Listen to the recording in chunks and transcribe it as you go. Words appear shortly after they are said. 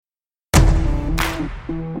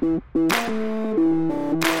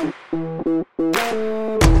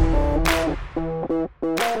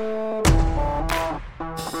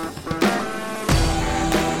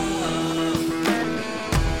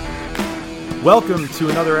Welcome to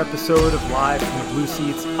another episode of Live from the Blue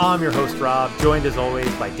Seats. I'm your host, Rob, joined as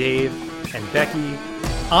always by Dave and Becky.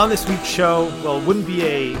 On this week's show, well, it wouldn't be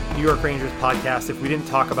a New York Rangers podcast if we didn't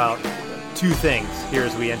talk about two things here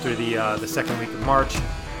as we enter the second week of March: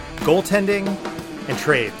 goaltending and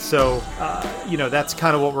trades. So, that's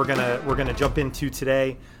kind of what we're gonna jump into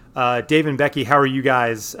today. Dave and Becky, how are you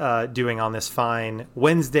guys doing on this fine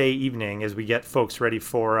Wednesday evening as we get folks ready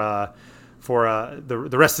for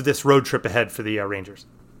the rest of this road trip ahead for the Rangers?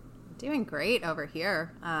 Doing great over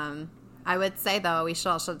here. I would say, though, we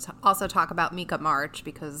should also talk about Mika March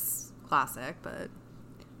because classic. But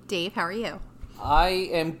Dave, how are you? I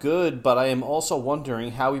am good, but I am also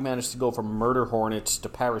wondering how we managed to go from murder hornets to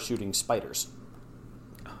parachuting spiders.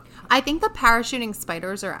 I think the parachuting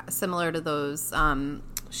spiders are similar to those. I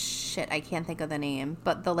can't think of the name,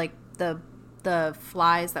 but the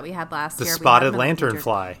flies that we had last year. The spotted lantern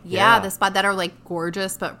fly. Yeah, the spot that are like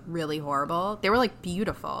gorgeous but really horrible. They were like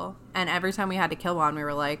beautiful, and every time we had to kill one, we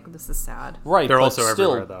were like, "This is sad." Right, they're but also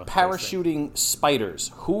still, everywhere though. Parachuting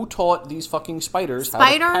spiders. Who taught these fucking spiders how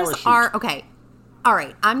to parachute? Are okay. All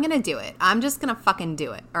right, I'm gonna do it. I'm just gonna fucking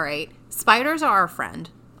do it. All right, spiders are our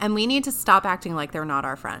friend, and we need to stop acting like they're not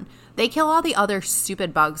our friend. They kill all the other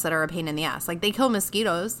stupid bugs that are a pain in the ass. Like, they kill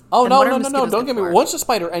mosquitoes. Oh, no. Don't get me wrong. Once a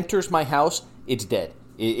spider enters my house, it's dead.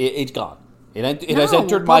 It's gone. It has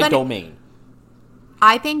entered my domain.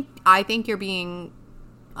 I think you're being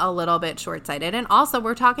a little bit short-sighted. And also,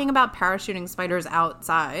 we're talking about parachuting spiders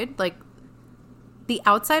outside. Like, the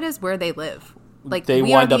outside is where they live. Like, they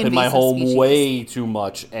wind up in my home way too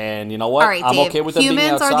much, and you know what? All right, I'm Dave, okay with them being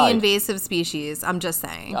outside. Humans are the invasive species. I'm just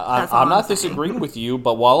saying. I'm not disagreeing with you,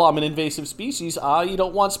 but while I'm an invasive species, you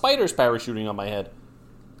don't want spiders parachuting on my head.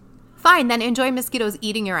 Fine, then enjoy mosquitoes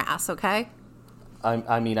eating your ass, okay?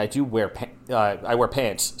 I mean, I do wear I wear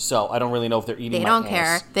pants, so I don't really know if they're eating my ass. They don't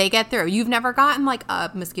care. They get through. You've never gotten like a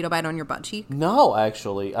mosquito bite on your butt cheek? No,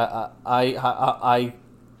 actually, I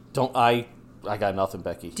don't. I got nothing,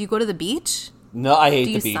 Becky. Do you go to the beach? No, I hate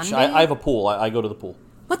the beach. I have a pool. I go to the pool.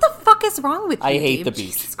 What the fuck is wrong with you, I hate Dave? the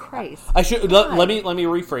beach. Jesus Christ. I should let me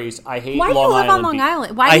rephrase. I hate Why Long do you live Island on Long Beach.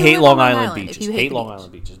 Island? Why I do you hate live Long on Long Island Island beaches. if you Hate the Long beach?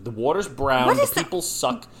 Island beaches. The water's brown. What The is that? people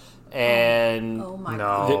suck. And Oh my No.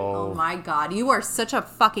 god! Oh my god! You are such a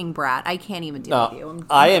fucking brat. I can't even deal with you.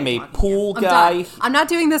 I am a pool guy. I'm not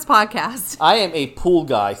doing this podcast. I am a pool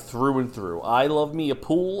guy through and through. I love me a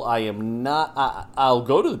pool. I am not. I'll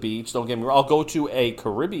go to the beach. Don't get me wrong. I'll go to a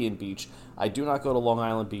Caribbean beach. I do not go to Long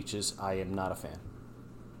Island beaches. I am not a fan.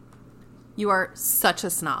 You are such a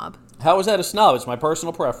snob. How is that a snob? It's my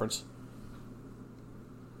personal preference.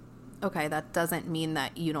 Okay, that doesn't mean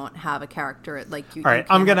that you don't have a character like you. All right, you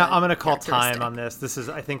I'm can't have a gonna call time characteristic. on this. This is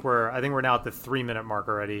I think we're now at the 3-minute mark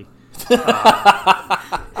already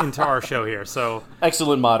into our show here. So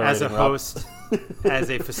Excellent moderating, as a Rob. host, as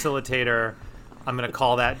a facilitator, I'm gonna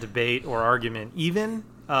call that debate or argument even.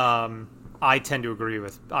 I tend to agree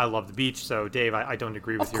with. I love the beach, so Dave, I don't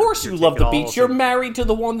agree with. Of course, your you love take the at all. beach. You're married to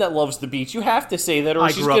the one that loves the beach. You have to say that, or I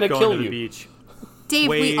she's grew up gonna going kill to the you. beach. Dave,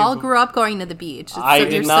 we Wave. all grew up going to the beach. I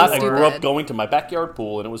did you're not. So I grew stupid. up going to my backyard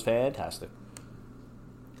pool, and it was fantastic.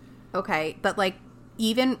 Okay, but like,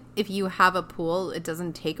 even if you have a pool, it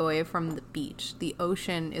doesn't take away from the beach. The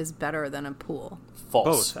ocean is better than a pool.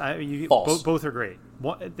 False. Both. False. Both are great.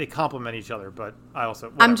 They complement each other, but I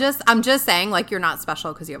also. Whatever. I'm just saying, like, you're not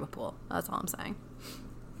special because you have a pool. That's all I'm saying.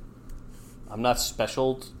 I'm not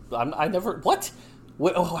special. I never. What?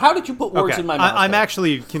 How did you put words in my mouth? I'm there?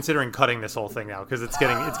 actually considering cutting this whole thing now because it's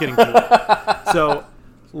getting cool. So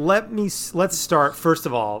let's start first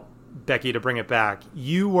of all, Becky, to bring it back.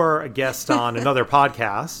 You were a guest on another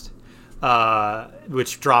podcast,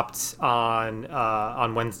 which dropped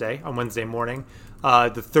on Wednesday morning.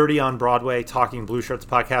 The 30 on Broadway Talking Blue Shirts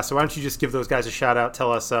podcast. So why don't you just give those guys a shout out?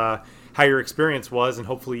 Tell us how your experience was, and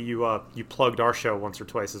hopefully you plugged our show once or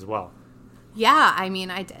twice as well. Yeah, I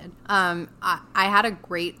mean, I did. I had a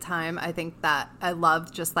great time. I think that I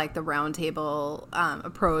loved just like the roundtable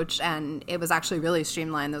approach, and it was actually really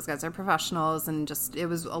streamlined. Those guys are professionals, and just it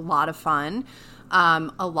was a lot of fun.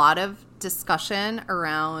 A lot of discussion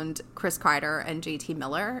around Chris Kreider and JT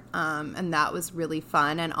Miller, and that was really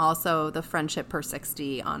fun. And also the friendship per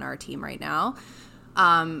 60 on our team right now.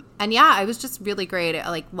 And yeah, it was just really great.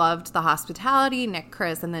 I loved the hospitality. Nick,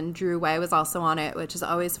 Chris, and then Drew Way was also on it, which is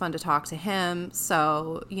always fun to talk to him.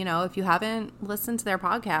 So, if you haven't listened to their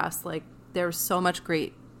podcast, there's so much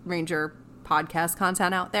great Ranger podcast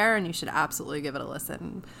content out there, and you should absolutely give it a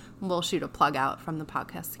listen. We'll shoot a plug out from the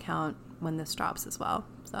podcast account when this drops as well.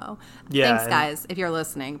 So thanks, guys. If you're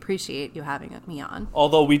listening, appreciate you having me on.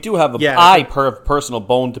 Although we do have personal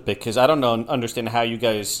bone to pick, because I don't understand how you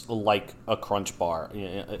guys like a Crunch bar.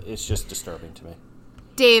 It's just disturbing to me.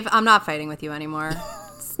 Dave, I'm not fighting with you anymore.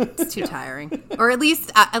 It's too tiring. Or at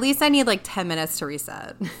least I need like 10 minutes to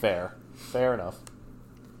reset. Fair enough.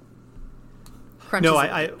 No,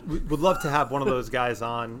 I would love to have one of those guys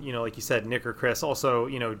on, like you said, Nick or Chris. Also,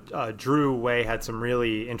 Drew Way had some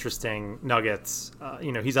really interesting nuggets.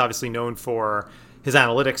 He's obviously known for his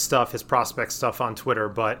analytics stuff, his prospect stuff on Twitter,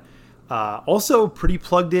 but also pretty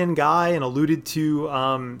plugged in guy, and alluded to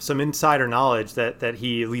some insider knowledge that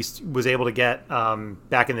he at least was able to get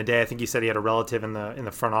back in the day. I think he said he had a relative in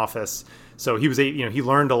the front office. So he was, he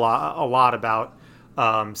learned a lot about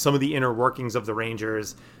some of the inner workings of the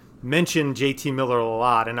Rangers. Mentioned JT Miller a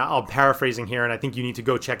lot, and I'm paraphrasing here, and I think you need to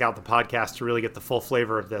go check out the podcast to really get the full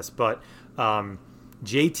flavor of this. But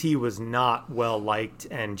JT was not well liked,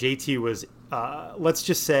 and JT was, let's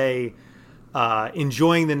just say,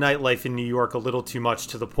 enjoying the nightlife in New York a little too much,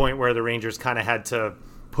 to the point where the Rangers kind of had to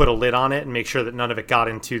put a lid on it and make sure that none of it got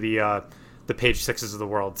into the page sixes of the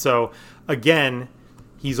world. So again,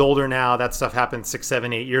 he's older now. That stuff happened 6,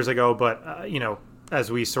 7, 8 years ago, but as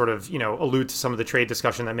we sort of, allude to some of the trade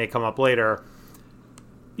discussion that may come up later,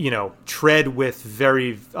 tread with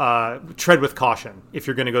caution if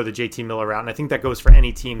you're going to go the JT Miller route. And I think that goes for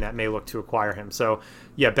any team that may look to acquire him. So,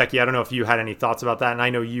 yeah, Becky, I don't know if you had any thoughts about that. And I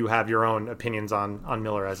know you have your own opinions on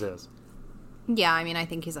Miller as is. Yeah, I mean, I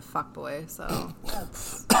think he's a fuckboy. So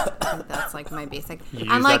that's like my basic. You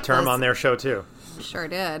used that term on their show, too. Sure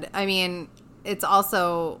did. I mean, it's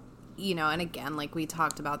also... and again, like we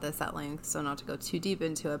talked about this at length, so not to go too deep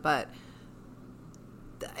into it, but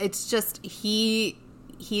it's just he's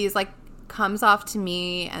like comes off to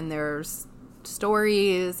me, and there's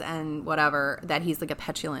stories and whatever that he's like a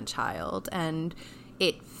petulant child, and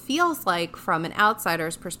it feels like from an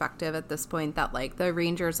outsider's perspective at this point that like the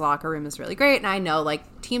Rangers locker room is really great. And I know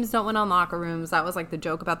like teams don't win on locker rooms. That was like the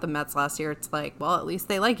joke about the Mets last year. It's like, well, at least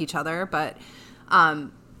they like each other, but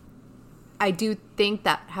I do think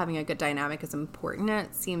that having a good dynamic is important.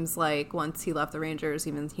 It seems like once he left the Rangers,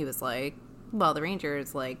 even he was like, well, the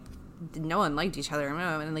Rangers, like, no one liked each other.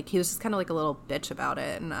 And, like, he was just kind of like a little bitch about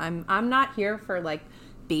it. And I'm not here for, like,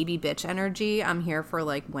 baby bitch energy. I'm here for,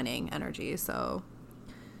 like, winning energy. So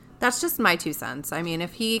that's just my 2 cents. I mean,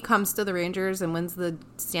 if he comes to the Rangers and wins the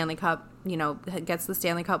Stanley Cup, gets the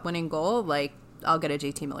Stanley Cup winning goal, like, I'll get a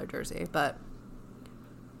JT Miller jersey. But...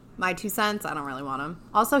 my 2 cents, I don't really want him.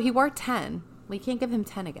 Also, he wore 10. We can't give him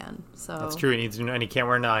 10 again. So that's true. And he can't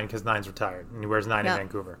wear 9 because 9's retired, and he wears 9 in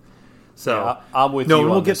Vancouver. So yeah, I'm with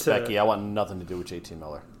you on this, Becky. I want nothing to do with JT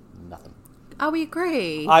Miller. Nothing. Oh, we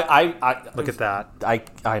agree. I look at that.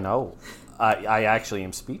 I know. I actually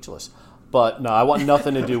am speechless. But no, I want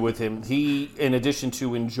nothing to do with him. He, in addition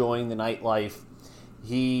to enjoying the nightlife,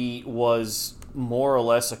 he was more or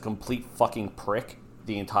less a complete fucking prick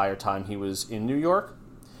the entire time he was in New York.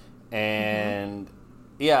 And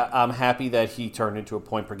yeah, I'm happy that he turned into a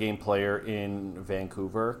point-per-game player in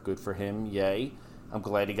Vancouver. Good for him. Yay. I'm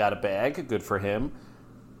glad he got a bag. Good for him.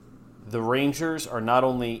 The Rangers are not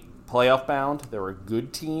only playoff-bound, they're a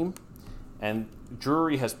good team. And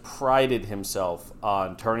Drury has prided himself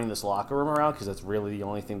on turning this locker room around, because that's really the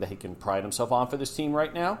only thing that he can pride himself on for this team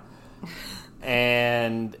right now.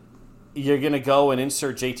 And you're going to go and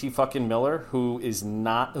insert JT fucking Miller, who is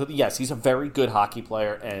not... yes, he's a very good hockey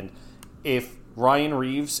player, and if Ryan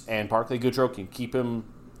Reeves and Barclay Goodrow can keep him,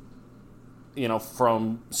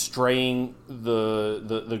 from straying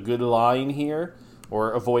the good line here,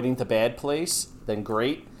 or avoiding the bad place, then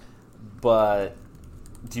great. But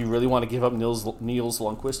do you really want to give up Nils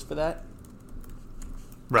Lundkvist for that?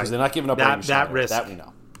 Right. Because they're not giving up that risk. That we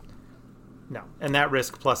know. No, and that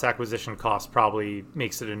risk plus acquisition cost probably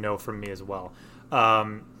makes it a no from me as well.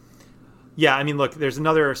 Yeah, I mean, look, there's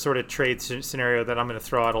another sort of trade scenario that I'm going to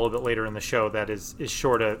throw out a little bit later in the show that is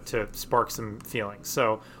sure to spark some feelings.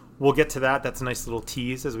 So we'll get to that. That's a nice little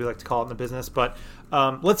tease, as we like to call it in the business. But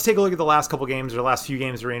let's take a look at the last couple games, or the last few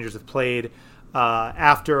games the Rangers have played.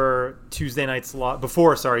 After Tuesday night's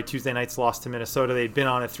loss to Minnesota, they'd been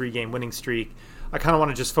on a 3-game winning streak. I kind of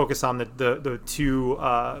want to just focus on the two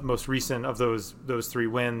most recent of those 3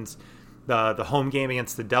 wins. The home game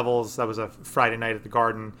against the Devils, that was a Friday night at the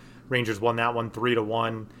Garden. Rangers won that one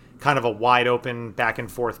 3-1. Kind of a wide open back and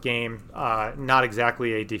forth game. Not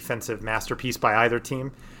exactly a defensive masterpiece by either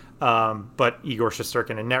team, but Igor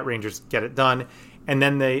Shesterkin and net, Rangers get it done. And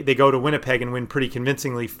then they go to Winnipeg and win pretty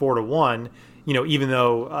convincingly 4-1 even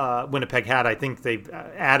though Winnipeg had, I think they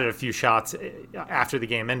added a few shots after the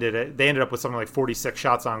game ended, they ended up with something like 46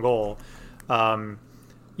 shots on goal. The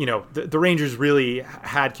Rangers really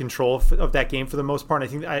had control of that game for the most part. I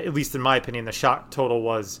think, at least in my opinion, the shot total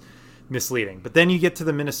was misleading. But then you get to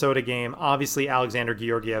the Minnesota game. Obviously, Alexander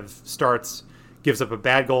Georgiev gives up a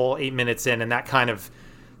bad goal 8 minutes in, and that kind of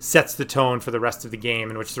sets the tone for the rest of the game,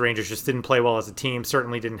 in which the Rangers just didn't play well as a team.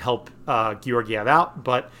 Certainly didn't help Georgiev out.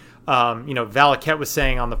 But, Valaket was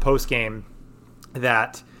saying on the post game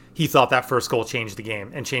that he thought that first goal changed the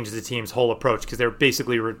game and changed the team's whole approach, because they're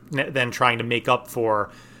basically then trying to make up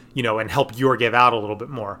for, and help Georgiev out a little bit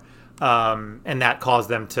more. And that caused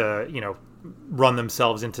them to, run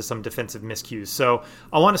themselves into some defensive miscues. So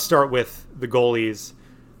I want to start with the goalies.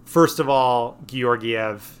 First of all,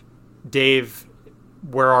 Georgiev. Dave,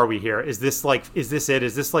 where are we here? Is this it? Is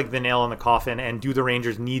this like the nail in the coffin? And do the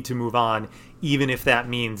Rangers need to move on, even if that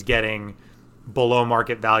means getting below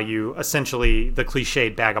market value, essentially the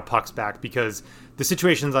cliched bag of pucks back, because the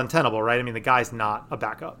situation's untenable, right? I mean, the guy's not a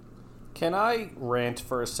backup. Can I rant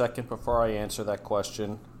for a second before I answer that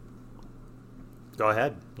question? Go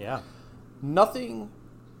ahead. Yeah. Nothing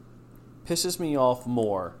pisses me off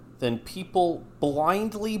more than people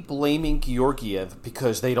blindly blaming Georgiev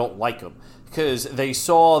because they don't like him. Because they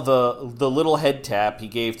saw the little head tap he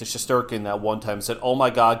gave to Shesterkin that one time and said, oh my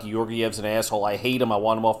God, Georgiev's an asshole. I hate him. I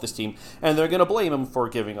want him off this team. And they're going to blame him for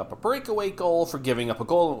giving up a breakaway goal, for giving up a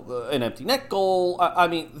goal, an empty net goal. I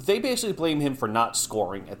mean, they basically blame him for not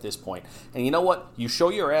scoring at this point. And you know what? You show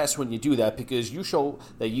your ass when you do that, because you show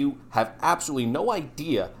that you have absolutely no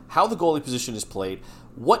idea how the goalie position is played,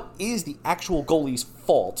 what is the actual goalie's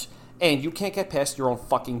fault, and you can't get past your own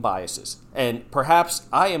fucking biases. And perhaps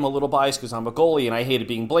I am a little biased because I'm a goalie and I hated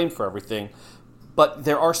being blamed for everything, but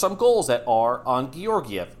there are some goals that are on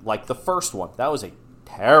Georgiev, like the first one. That was a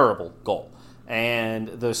terrible goal. And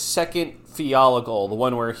the second Fiala goal, the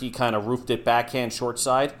one where he kind of roofed it backhand short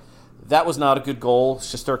side, that was not a good goal.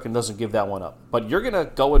 Shesterkin doesn't give that one up. But you're going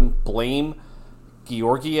to go and blame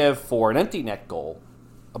Georgiev for an empty net goal,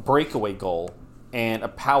 a breakaway goal, and a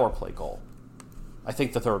power play goal. I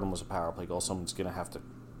think the third one was a power play goal. Someone's going to have to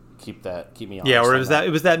keep me honest. Yeah, or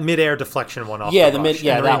it was that midair deflection one off. Yeah, the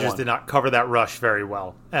Rangers did not cover that rush very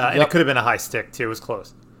well, and it could have been a high stick too. It was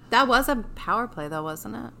close. That was a power play, though,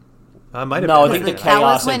 wasn't it? Might have no, been. I think the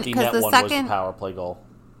chaos empty net one was the power play goal.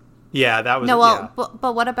 Yeah, that was. No, well, yeah.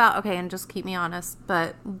 but what about, okay, and just keep me honest,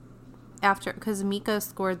 but after, because Mika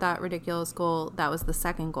scored that ridiculous goal, that was the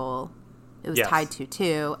second goal. It was tied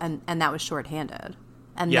 2-2, and that was shorthanded.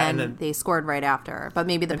 And then they scored right after. But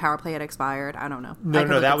maybe the power play had expired. I don't know.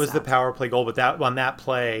 No, that was the power play goal. But on that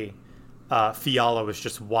play, Fiala was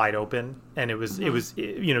just wide open. And it was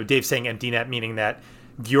Dave saying empty net, meaning that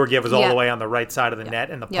Georgiev was all the way on the right side of the net,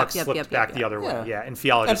 and the puck slipped back the other way. Yeah, and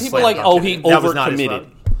Fiala just people like, he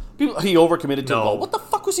overcommitted. He overcommitted to the No. goal. What the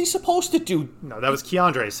fuck was he supposed to do? No, that was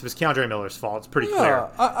Keandre's. It was Keandre Miller's fault. It's pretty clear.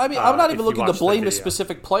 I mean, I'm not even looking to blame a video.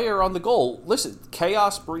 specific player on the goal. Listen,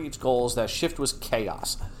 chaos breeds goals. That shift was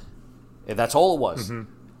chaos. And that's all it was.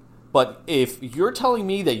 Mm-hmm. But if you're telling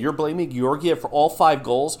me that you're blaming Georgiev for all 5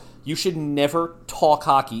 goals, you should never talk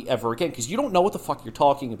hockey ever again, because you don't know what the fuck you're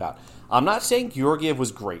talking about. I'm not saying Georgiev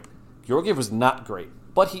was great. Georgiev was not great.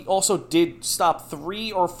 But he also did stop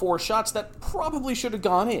 3 or 4 shots that probably should have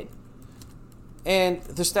gone in. And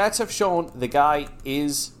the stats have shown the guy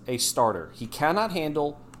is a starter. He cannot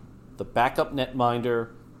handle the backup netminder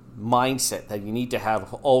mindset that you need to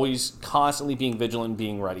have, always constantly being vigilant and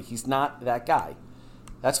being ready. He's not that guy.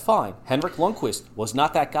 That's fine. Henrik Lundqvist was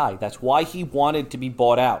not that guy. That's why he wanted to be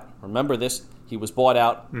bought out. Remember this? He was bought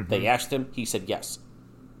out. Mm-hmm. They asked him. He said yes.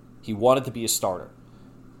 He wanted to be a starter.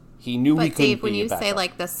 He knew he couldn't be a backup. But Dave, when you say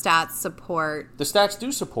like the stats support, the stats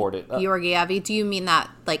do support it. Georgiev, do you mean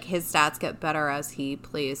that like his stats get better as he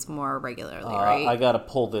plays more regularly, right? I got to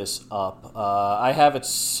pull this up. I have it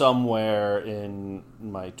somewhere in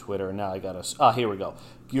my Twitter. Now I got to. Here we go.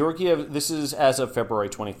 Georgiev. This is as of February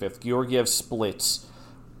 25th. Georgiev splits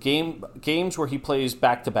games where he plays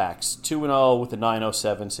back-to-backs, 2-0 with a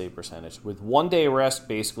 .907 save percentage. With 1 day rest,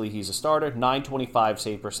 basically he's a starter, .925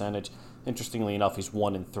 save percentage. Interestingly enough, he's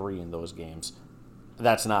 1-3 in those games.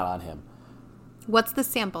 That's not on him. What's the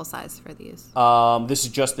sample size for these? This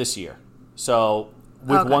is just this year. So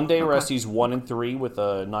with 1 day rest, he's 1-3 with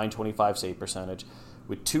a .925 save percentage.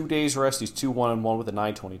 With 2 days rest, he's 2-1-1 with a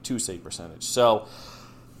 .922 save percentage. So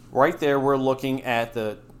right there, we're looking at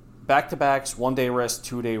the back-to-backs, 1 day rest,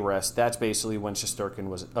 2 day rest. That's basically when Shesterkin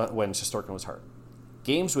was hurt.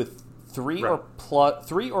 Games with three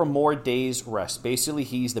or more days rest. Basically,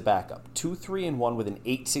 he's the backup. 2-3-1 with an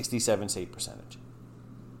 .867 save percentage.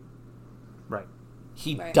 Right.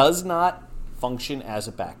 He Right. does not function as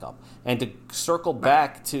a backup. And to circle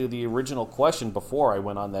back to the original question before I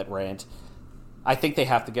went on that rant, I think they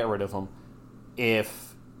have to get rid of him,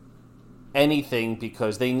 if anything,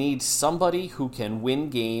 because they need somebody who can win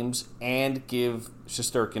games and give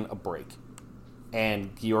Shesterkin a break.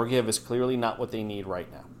 And Georgiev is clearly not what they need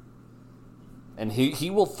right now. And he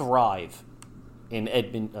will thrive in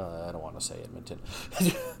Edmonton. I don't want to say Edmonton.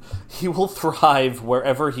 He will thrive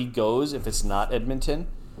wherever he goes if it's not Edmonton.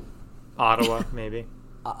 Ottawa, maybe.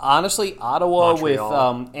 Honestly, Ottawa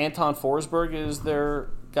Montreal. with Anton Forsberg is their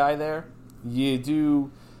guy there. You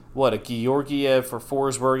do, a Georgiev for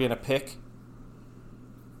Forsberg and a pick?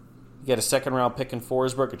 You get a second-round pick in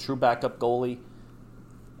Forsberg, a true backup goalie,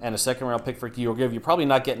 and a second-round pick for Georgiev. You're probably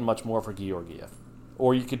not getting much more for Georgiev.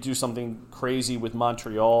 Or you could do something crazy with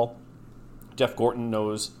Montreal. Jeff Gorton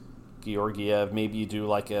knows Georgiev. Maybe you do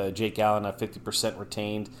like a Jake Allen at 50%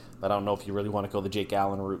 retained. But I don't know if you really want to go the Jake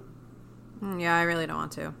Allen route. Yeah, I really don't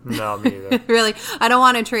want to. No, me either. Really, I don't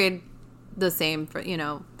want to trade the same for,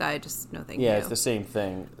 I just, no thank you. Yeah, it's the same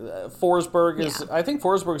thing. Forsberg is, Yeah. I think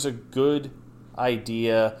Forsberg is a good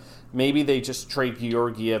idea. Maybe they just trade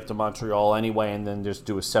Georgiev to Montreal anyway and then just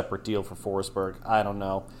do a separate deal for Forsberg. I don't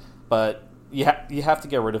know. But you have to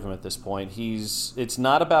get rid of him at this point. It's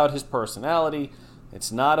not about his personality.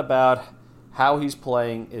 It's not about how he's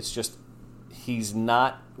playing. It's just he's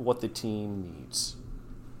not what the team needs.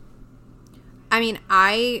 I mean,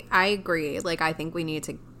 I agree. Like, I think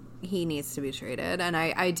he needs to be traded. And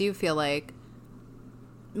I do feel like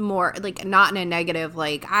more, like, not in a negative,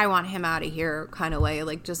 like, I want him out of here kind of way.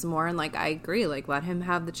 Like, just more in, like, I agree. Like, let him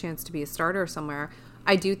have the chance to be a starter somewhere.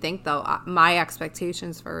 I do think, though, my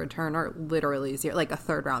expectations for a return are literally zero, like a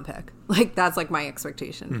third-round pick. Like, that's, like, my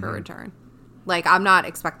expectation for a return. Like, I'm not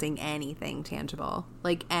expecting anything tangible.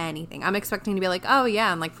 Like, anything. I'm expecting to be like, oh,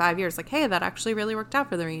 yeah, in, like, 5 years, like, hey, that actually really worked out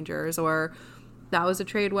for the Rangers, or that was a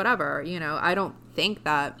trade, whatever. I don't think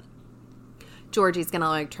that Georgie's going to,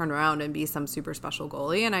 like, turn around and be some super special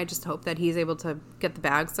goalie, and I just hope that he's able to get the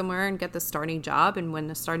bag somewhere and get the starting job and win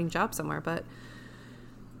the starting job somewhere, but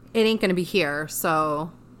it ain't going to be here,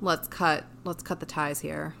 so let's cut the ties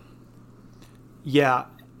here. Yeah,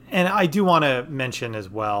 and I do want to mention as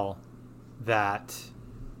well that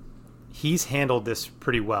he's handled this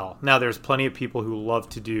pretty well. Now, there's plenty of people who love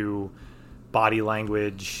to do body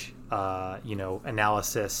language,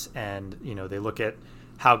 analysis, and, they look at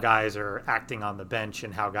how guys are acting on the bench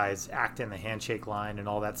and how guys act in the handshake line and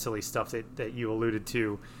all that silly stuff that you alluded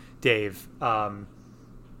to, Dave.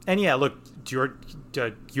 And yeah, look,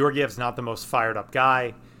 Georgiev's not the most fired up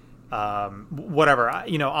guy. Whatever.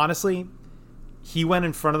 Honestly, he went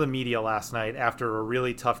in front of the media last night after a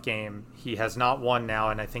really tough game. He has not won now,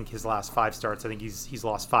 and I think his last 5 starts, I think he's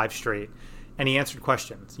lost 5 straight. And he answered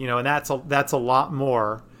questions, and that's a lot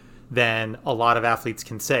more than a lot of athletes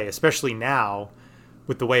can say, especially now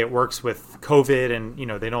with the way it works with COVID, and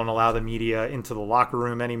they don't allow the media into the locker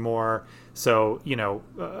room anymore. So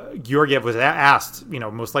Georgiev was asked,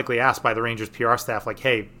 most likely asked by the Rangers PR staff, like,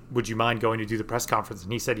 hey, would you mind going to do the press conference?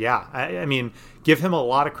 And he said, yeah. I mean, give him a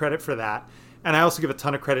lot of credit for that. And I also give a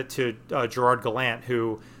ton of credit to Gerard Gallant,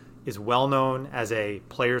 who is well known as a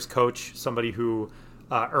player's coach, somebody who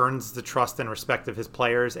earns the trust and respect of his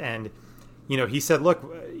players. And he said, look,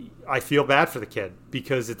 I feel bad for the kid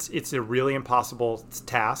because it's a really impossible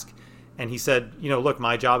task. And he said, look,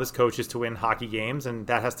 my job as coach is to win hockey games, and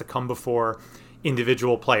that has to come before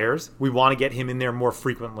individual players. We want to get him in there more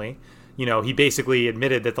frequently. He basically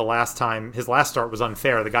admitted that his last start was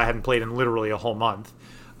unfair. The guy hadn't played in literally a whole month.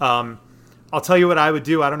 I'll tell you what I would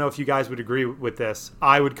do. I don't know if you guys would agree with this.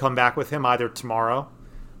 I would come back with him either tonight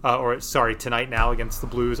now against the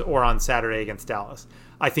Blues, or on Saturday against Dallas.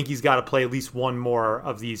 I think he's got to play at least one more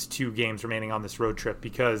of these 2 games remaining on this road trip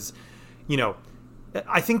because,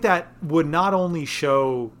 I think that would not only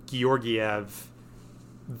show Georgiev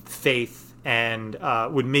faith and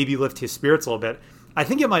would maybe lift his spirits a little bit. I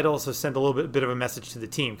think it might also send a little bit of a message to the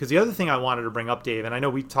team. Because the other thing I wanted to bring up, Dave, and I know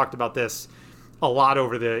we talked about this a lot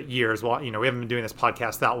over the years. Well, we haven't been doing this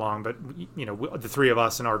podcast that long, but the 3 of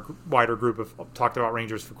us and our wider group have talked about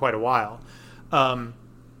Rangers for quite a while.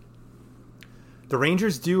 The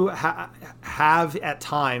Rangers do have at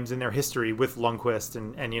times in their history with Lundqvist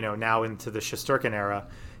and now into the Shesterkin era,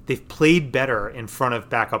 they've played better in front of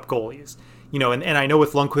backup goalies. And I know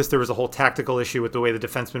with Lundqvist there was a whole tactical issue with the way the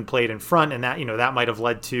defenseman played in front, and that that might have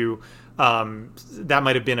led to that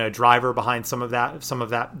might have been a driver behind some of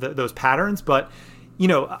those patterns. But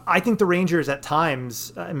I think the Rangers at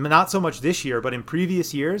times, not so much this year, but in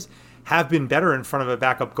previous years, have been better in front of a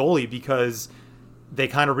backup goalie because they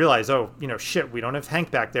kind of realize, oh, shit, we don't have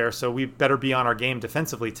Hank back there, so we better be on our game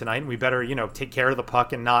defensively tonight, and we better, take care of the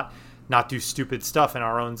puck and not do stupid stuff in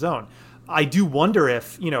our own zone. I do wonder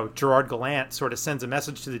if, Gerard Gallant sort of sends a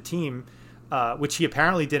message to the team, which he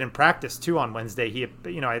apparently did in practice too on Wednesday.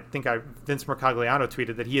 I think Vince Mercogliano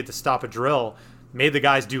tweeted that he had to stop a drill, made the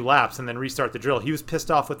guys do laps, and then restart the drill. He was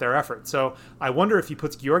pissed off with their effort. So I wonder if he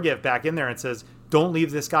puts Georgiev back in there and says, don't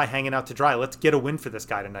leave this guy hanging out to dry. Let's get a win for this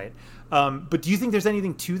guy tonight. But do you think there's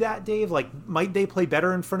anything to that, Dave? Like, might they play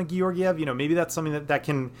better in front of Georgiev? Maybe that's something that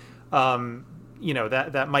can,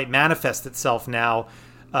 that might manifest itself now,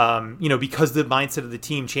 because the mindset of the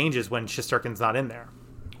team changes when Shesterkin's not in there.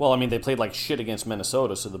 Well, I mean, they played like shit against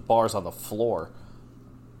Minnesota, so the bar's on the floor.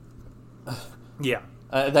 Yeah.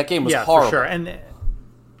 That game was horrible. For sure. And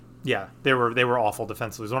they were awful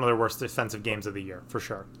defensively. It was one of their worst defensive games of the year, for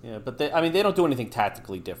sure. Yeah, but they don't do anything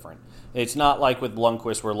tactically different. It's not like with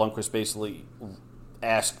Lundqvist, where Lundqvist basically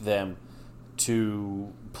asked them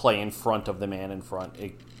to play in front of the man in front.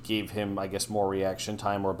 It gave him, I guess, more reaction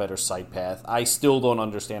time or a better sight path. I still don't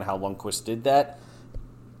understand how Lundqvist did that.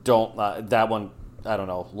 That one, I don't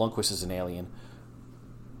know. Lundqvist is an alien.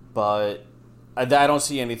 But I don't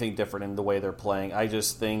see anything different in the way they're playing. I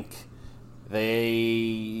just think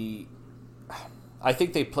I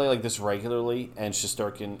think they play like this regularly, and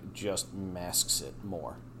Shesterkin just masks it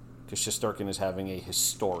more. Because Shesterkin is having a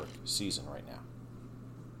historic season right now.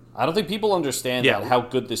 I don't think people understand how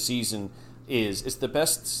good the season is. It's the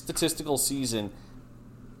best statistical season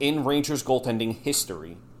in Rangers goaltending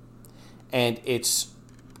history. And it's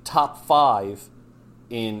top 5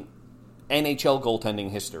 in NHL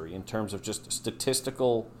goaltending history in terms of just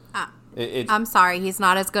statistical. I'm sorry, he's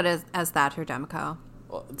not as good as Thatcher Demko.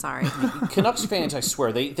 Sorry, Canucks fans, I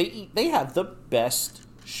swear, they have the best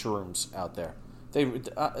shrooms out there. They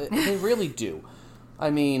really do. I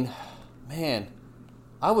mean, man,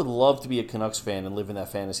 I would love to be a Canucks fan and live in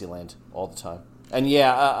that fantasy land all the time. And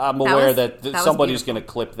I'm aware that somebody's going to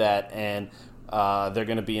clip that, and they're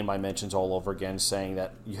going to be in my mentions all over again, saying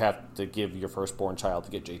that you have to give your firstborn child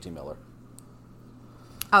to get JT Miller.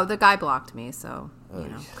 Oh, the guy blocked me, so,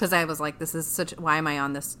 because I was like, why am I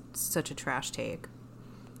on this such a trash take?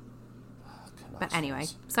 But anyway,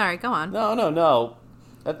 sorry, go on. No.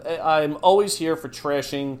 I'm always here for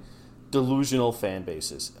trashing delusional fan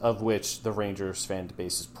bases, of which the Rangers fan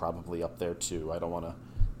base is probably up there too. I don't want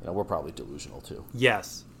to, we're probably delusional too.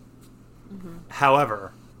 Yes. Mm-hmm.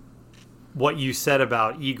 However, what you said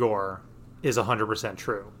about Igor is 100%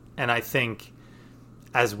 true. And I think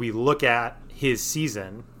as we look at his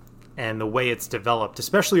season and the way it's developed,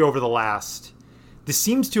 especially over this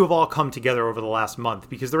seems to have all come together over the last month,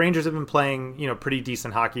 because the Rangers have been playing, pretty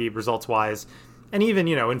decent hockey results wise. And even,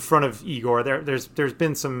 in front of Igor, there's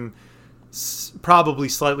been some probably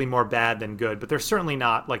slightly more bad than good, but they're certainly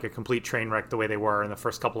not like a complete train wreck the way they were in the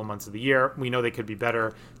first couple of months of the year. We know they could be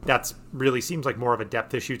better. That's really seems like more of a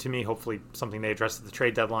depth issue to me. Hopefully something they address at the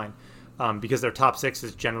trade deadline, because their top 6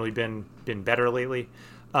 has generally been better lately.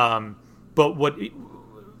 But what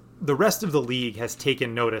the rest of the league has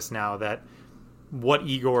taken notice now that what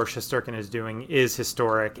Igor Shesterkin is doing is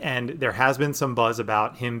historic, and there has been some buzz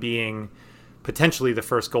about him being potentially the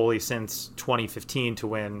first goalie since 2015 to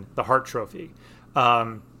win the Hart Trophy.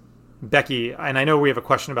 Becky, and I know we have a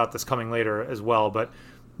question about this coming later as well, but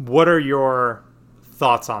what are your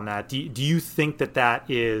thoughts on that? Do you think that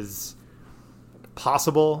is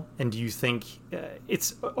possible? And do you think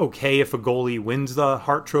it's okay if a goalie wins the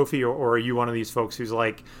Hart Trophy, or are you one of these folks who's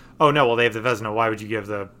like, oh no, well they have the Vezina, why would you give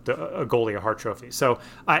a goalie a Hart Trophy? So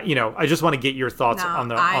I just want to get your thoughts on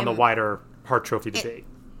the wider Hart Trophy debate.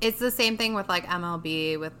 It's the same thing with like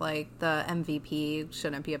MLB with like the MVP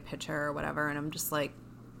shouldn't be a pitcher or whatever, and I'm just like,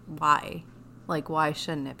 why? Like, why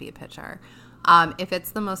shouldn't it be a pitcher? If it's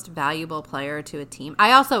the most valuable player to a team.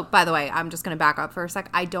 I also, by the way, I'm just going to back up for a sec.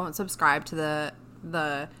 I don't subscribe to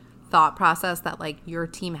the thought process that like your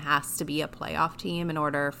team has to be a playoff team in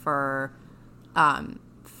order for them,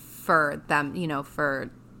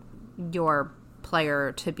 for your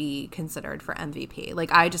player to be considered for MVP.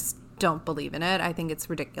 Like, I just don't believe in it. I think it's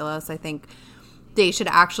ridiculous. I think they should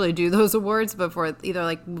actually do those awards before the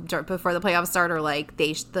playoffs start, or like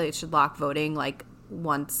they should lock voting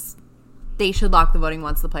once the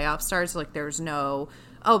playoffs starts. Like, there's no,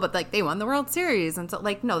 but like they won the World Series, and so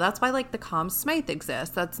like, no, that's why like the Conn Smythe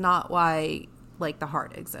exists. That's not why like the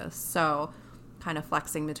Hart exists. So kind of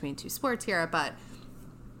flexing between two sports here, but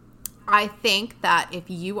I think that if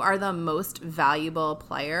you are the most valuable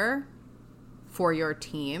player for your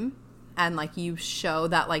team, and like you show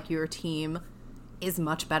that like your team is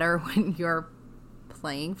much better when you're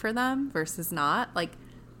playing for them versus not, like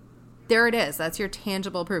there it is. That's your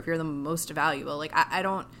tangible proof. You're the most valuable. Like, I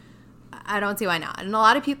don't see why not. And a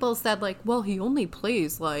lot of people said, like, well, he only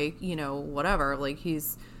plays, like, you know, whatever. Like,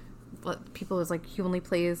 people was like, he only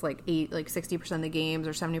plays, like, 60% of the games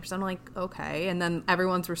or 70%. I'm like, okay. And then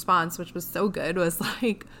everyone's response, which was so good, was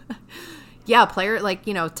like, yeah, player, like,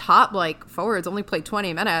 you know, top, like, forwards only play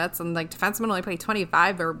 20 minutes and, like, defensemen only play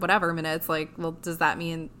 25 or whatever minutes. Like, well, does that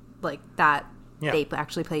mean, like, that they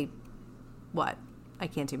actually play, what? I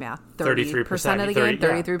can't do math. 33% of the game?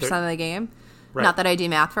 33% of the game? Right. Not that I do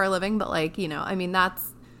math for a living, but, like, you know, I mean,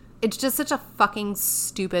 it's just such a fucking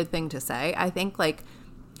stupid thing to say. I think, like,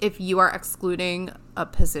 if you are excluding a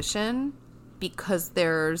position because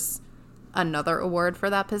there's another award for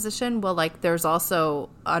that position, well, like, there's also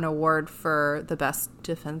an award for the best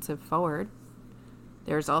defensive forward.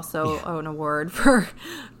 There's also an award for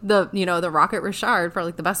the Rocket Richard for,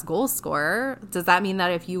 like, the best goal scorer. Does that mean that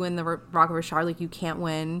if you win the Rocket Richard, like, you can't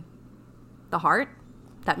win the Hart?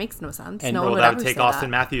 That makes no sense. And no one would that ever would take say Austin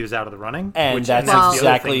that. Matthews out of the running. And that's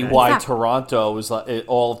exactly why Toronto was like,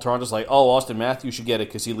 all of Toronto's like, oh, Austin Matthews should get it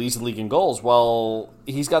because he leads the league in goals. Well,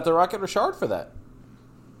 he's got the Rocket Richard for that.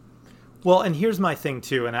 Well, and here's my thing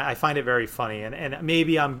too, and I find it very funny, and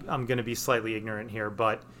maybe I'm going to be slightly ignorant here,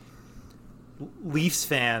 but Leafs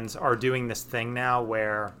fans are doing this thing now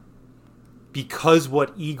where, because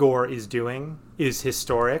what Igor is doing is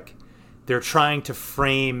historic, they're trying to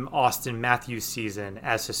frame Austin Matthews' season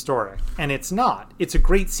as historic. And it's not. It's a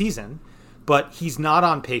great season, but he's not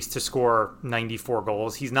on pace to score 94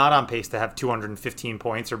 goals. He's not on pace to have 215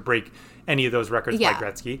 points or break any of those records by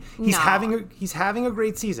Gretzky. He's having a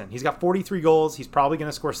great season. He's got 43 goals. He's probably going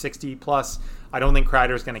to score 60 plus. I don't think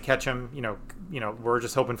Kreider's going to catch him. You know, we're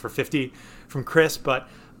just hoping for 50 from Chris, but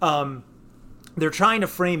they're trying to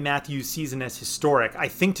frame Matthews' season as historic, I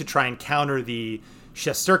think, to try and counter the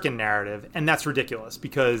Shesterkin narrative, and that's ridiculous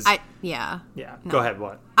because go ahead.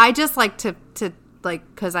 What? I just like to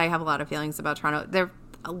like, because I have a lot of feelings about Toronto. They're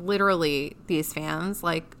literally, these fans,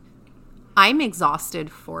 like, I'm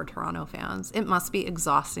exhausted for Toronto fans. It must be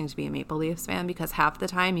exhausting to be a Maple Leafs fan because half the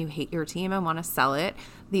time you hate your team and want to sell it.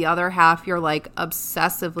 The other half you're, like,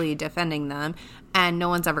 obsessively defending them, and no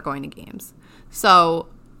one's ever going to games. So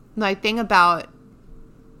my thing about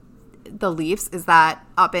the Leafs is that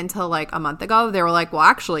up until, like, a month ago, they were like, well,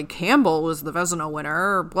 actually, Campbell was the Vezina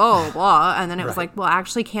winner, blah, blah, blah. And then it was like, well,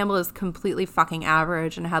 actually, Campbell is completely fucking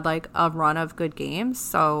average and had, like, a run of good games.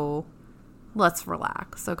 So let's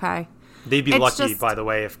relax, okay? They'd be lucky, by the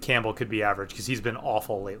way, if Campbell could be average because he's been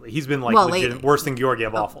awful lately. He's been, like, legit worse than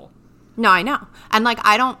Georgiev awful. No, I know. And, like,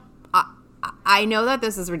 I know that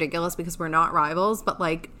this is ridiculous because we're not rivals, but,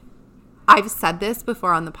 like, I've said this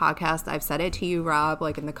before on the podcast. I've said it to you, Rob,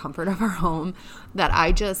 like, in the comfort of our home, that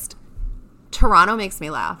Toronto makes me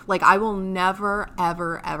laugh. Like, I will never,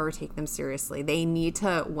 ever, ever take them seriously. They need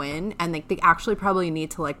to win, and, like, they actually probably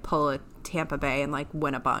need to, like, pull a Tampa Bay and, like,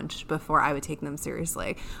 win a bunch before I would take them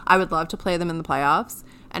seriously. I would love to play them in the playoffs,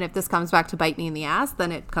 and if this comes back to bite me in the ass,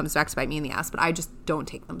 then it comes back to bite me in the ass, but I just don't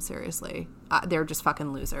take them seriously. They're just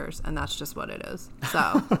fucking losers, and that's just what it is.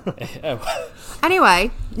 So,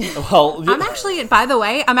 anyway, well, I'm actually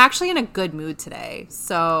in a good mood today.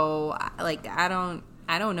 So, like, I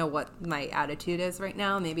don't know what my attitude is right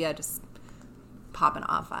now. Maybe I just popping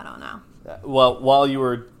off. I don't know. Well,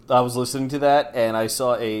 I was listening to that, and I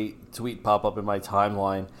saw a tweet pop up in my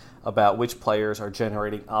timeline about which players are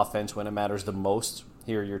generating offense when it matters the most.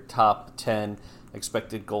 Here are your top 10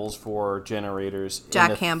 expected goals for generators Jack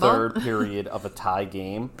in the Campbell. third period of a tie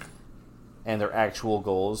game, and their actual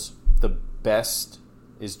goals. The best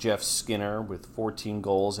is Jeff Skinner with 14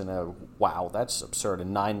 goals and that's absurd, a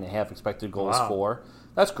 9.5 expected goals for.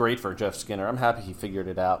 That's great for Jeff Skinner. I'm happy he figured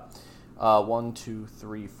it out. 1, 2,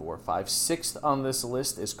 3, 4, 5. Sixth on this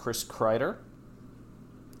list is Chris Kreider.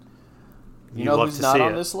 You know who's not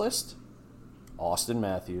on this list? Austin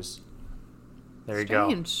Matthews. There you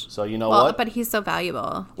go. So you know what? But he's so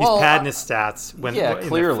valuable. He's padding his stats.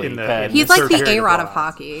 Clearly. He's like the A-Rod of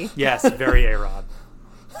hockey. Yes, very A-Rod.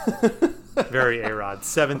 Very A-Rod.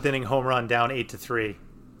 Seventh inning home run down 8-3.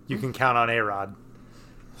 You can count on A-Rod.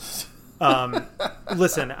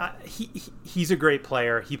 Listen, he's a great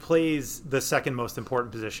player. He plays the second most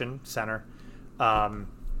important position, center.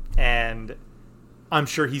 And I'm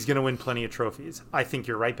sure he's going to win plenty of trophies. I think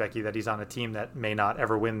you're right, Becky, that he's on a team that may not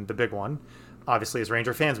ever win the big one. Obviously, as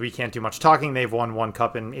Ranger fans, we can't do much talking. They've won one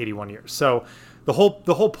cup in 81 years. So the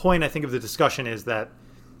whole point, I think, of the discussion is that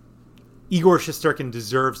Igor Shesterkin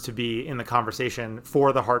deserves to be in the conversation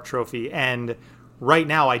for the Hart Trophy. And right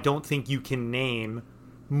now, I don't think you can name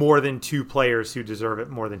more than two players who deserve it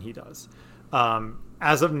more than he does.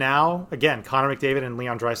 As of now, again, Connor McDavid and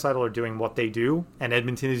Leon Draisaitl are doing what they do, and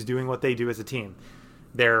Edmonton is doing what they do as a team.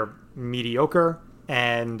 They're mediocre,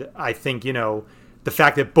 and I think, the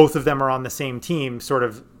fact that both of them are on the same team sort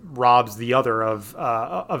of robs the other of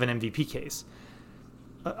an MVP case.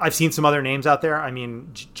 I've seen some other names out there. I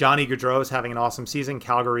mean, Johnny Gaudreau is having an awesome season.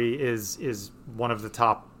 Calgary is one of the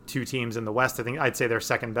top 2 teams in the West. I think I'd say they're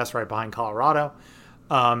second best, right behind Colorado.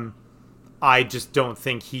 I just don't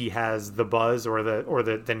think he has the buzz or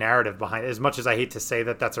the narrative behind it. As much as I hate to say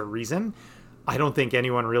that that's a reason, I don't think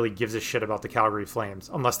anyone really gives a shit about the Calgary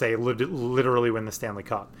Flames unless they literally win the Stanley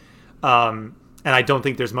Cup. And I don't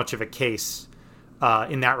think there's much of a case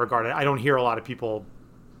in that regard. I don't hear a lot of people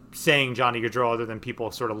saying Johnny Gaudreau other than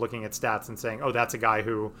people sort of looking at stats and saying, oh, that's a guy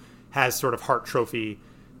who has sort of Hart Trophy,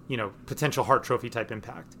 potential Hart Trophy type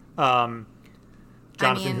impact. Jonathan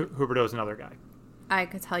Huberdeau is another guy. I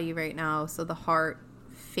could tell you right now. So the Hart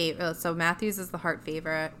favorite. So Matthews is the Hart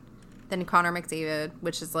favorite. Then Connor McDavid,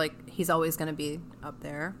 which is like he's always going to be up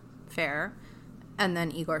there, fair. And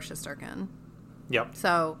then Igor Shesterkin. Yep.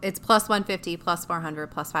 So it's plus 150, plus 400,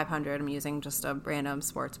 plus 500. I'm using just a random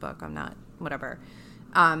sports book. I'm not whatever.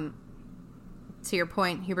 To your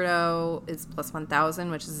point, Huberdeau is plus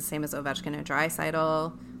 1,000, which is the same as Ovechkin and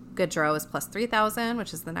Draisaitl. Gaudreau is plus 3,000,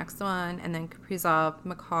 which is the next one. And then Kaprizov,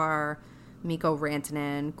 Makar, Mikko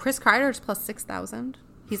Rantanen. Chris Kreider is plus 6,000.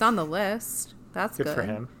 He's on the list. That's good. Good for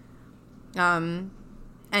him.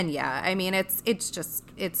 And yeah, I mean, it's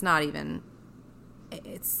not even,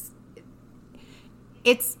 it's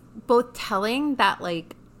both telling that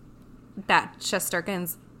that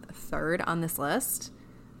Shesterkin's third on this list,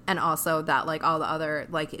 and also that all the other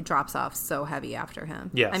it drops off so heavy after him.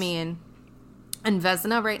 Yes. I mean, and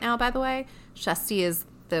Vezina right now, by the way, Shesty is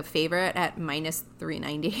the favorite at minus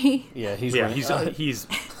 390. Yeah, he's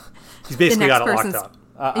basically got it locked up.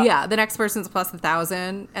 Yeah, the next person's plus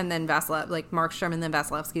 1,000, and then Markstrom, and then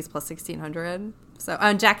Vasilevsky's plus 1,600. So,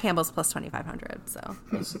 and Jack Campbell's plus 2,500. So,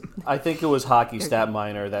 I think it was Hockey Stat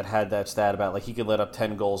Miner that had that stat about he could let up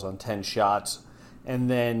 10 goals on 10 shots, and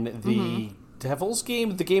then the Devils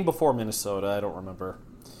game, the game before Minnesota, I don't remember,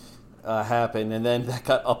 happened, and then that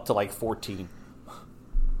got up to 14.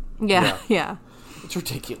 Yeah. It's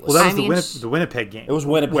ridiculous. Well, that was the Winnipeg game. It was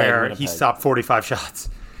Winnipeg. Where he stopped 45 shots.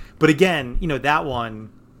 But again, that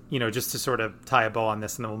one, just to sort of tie a bow on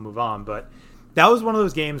this and then we'll move on. But that was one of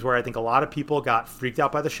those games where I think a lot of people got freaked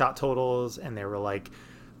out by the shot totals and they were like,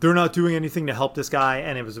 they're not doing anything to help this guy.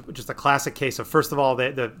 And it was just a classic case of, first of all,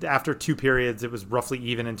 after 2 periods, it was roughly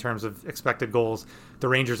even in terms of expected goals. The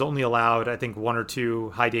Rangers only allowed, I think, 1 or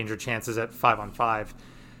 2 high danger chances at 5-on-5.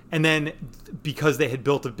 And then because they had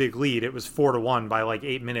built a big lead, it was 4-1 by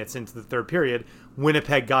 8 minutes into the third period.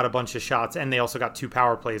 Winnipeg got a bunch of shots, and they also got 2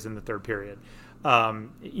 power plays in the third period,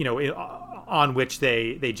 on which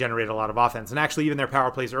they generated a lot of offense. And actually, even their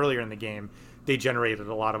power plays earlier in the game, they generated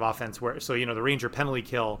a lot of offense. The Ranger penalty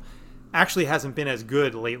kill actually hasn't been as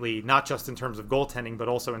good lately, not just in terms of goaltending, but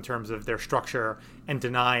also in terms of their structure and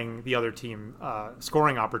denying the other team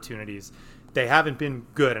scoring opportunities. They haven't been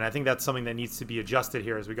good, and I think that's something that needs to be adjusted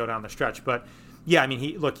here as we go down the stretch. But yeah, I mean,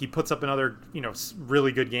 he puts up another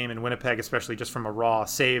really good game in Winnipeg, especially just from a raw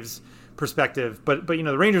saves perspective. But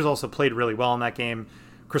the Rangers also played really well in that game.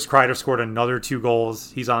 Chris Kreider scored another 2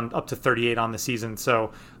 goals. He's on up to 38 on the season.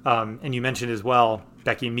 So, and you mentioned as well,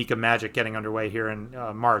 Becky, Mika Magic getting underway here in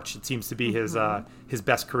March. It seems to be his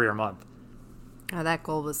best career month. Oh, that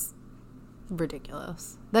goal was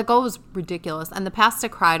ridiculous. And the pass to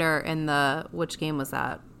Kreider in which game was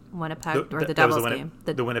that? Winnipeg or the Devils game?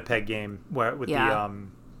 The Winnipeg game where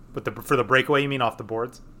for the breakaway, you mean off the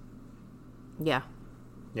boards? Yeah.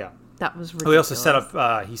 Yeah. That was ridiculous. We also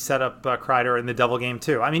set up Kreider in the Devil game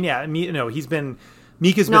too. I mean, yeah, Mika's been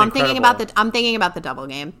incredible. I'm thinking about the Devil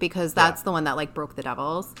game because that's the one that broke the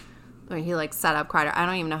Devils. I mean, he set up Kreider. I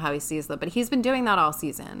don't even know how he sees that, but he's been doing that all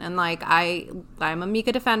season. And I'm a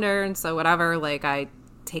Mika defender, and so whatever. I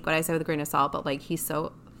take what I say with a grain of salt, but he's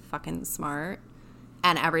so fucking smart.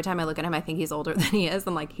 And every time I look at him, I think he's older than he is.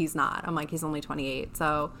 I'm like, he's not. I'm like, he's only 28.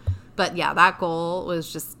 So, but yeah, that goal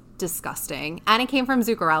was just disgusting. And it came from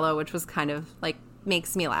Zuccarello, which was kind of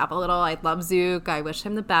makes me laugh a little. I love Zook. I wish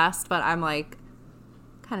him the best, but I'm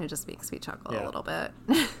kind of just makes me chuckle a little bit.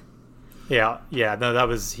 Yeah. No, that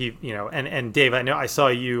was and Dave, I saw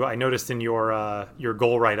you. I noticed in your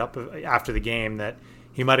goal write-up after the game that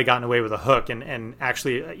he might have gotten away with a hook. And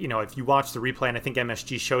actually, if you watch the replay, and I think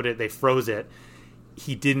MSG showed it, they froze it.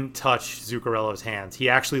 He didn't touch Zuccarello's hands. He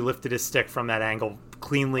actually lifted his stick from that angle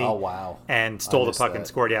cleanly. Oh, wow. And stole the puck and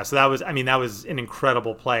scored. Yeah, so that was an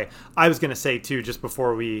incredible play. I was going to say, too, just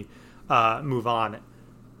before we move on,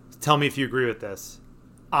 tell me if you agree with this.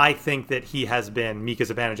 I think that Mika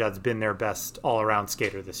Zibanejad's been their best all-around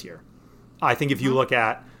skater this year. I think if you look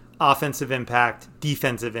at offensive impact,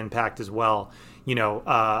 defensive impact as well,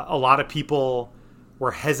 a lot of people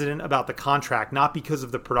were hesitant about the contract, not because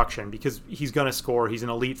of the production, because he's going to score. He's an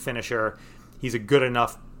elite finisher. He's a good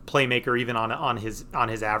enough playmaker even on his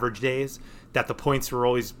average days, that the points were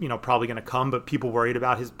always probably going to come, but people worried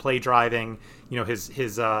about his play driving,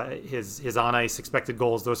 his on ice expected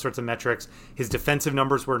goals, those sorts of metrics. His defensive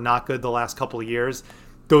numbers were not good the last couple of years.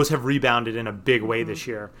 Those have rebounded in a big way this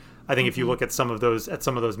year. I think if you look at some of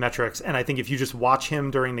those metrics, and I think if you just watch him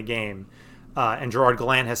during the game, and Gerard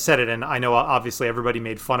Gallant has said it, and I know obviously everybody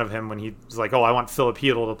made fun of him when he was like, "Oh, I want Filip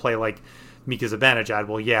Chytil to play like Mika Zibanejad."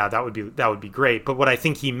 Well, yeah, that would be great. But what I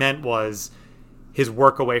think he meant was his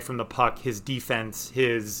work away from the puck, his defense,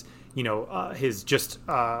 his just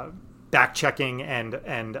back checking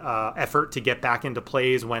and effort to get back into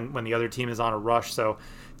plays when the other team is on a rush. So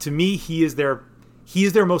to me, he is their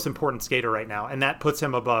most important skater right now, and that puts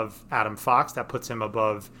him above Adam Fox. That puts him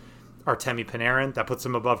above Artemi Panarin. That puts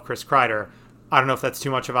him above Chris Kreider. I don't know if that's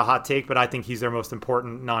too much of a hot take, but I think he's their most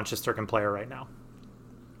important non-Shesterkin player right now.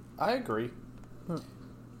 I agree.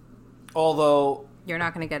 Although I'm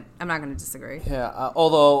not going to disagree. Yeah,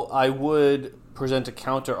 although I would present a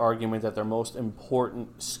counter argument that their most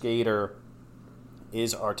important skater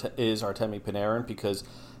is Artemi Panarin, because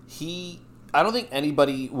I don't think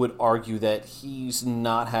anybody would argue that he's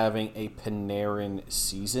not having a Panarin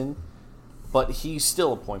season, but he's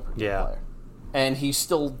still a point per game player. And he's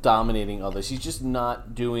still dominating others. He's just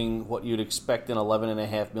not doing what you'd expect an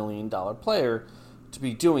 $11.5 million player to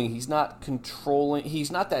be doing. He's not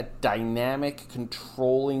that dynamic,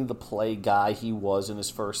 controlling the play guy he was in his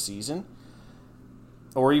first season,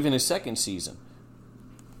 or even his second season.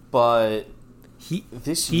 But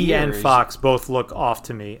he and Fox both look off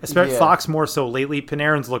to me. Especially Fox more so lately.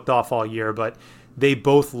 Panarin's looked off all year, but they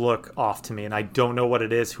both look off to me, and I don't know what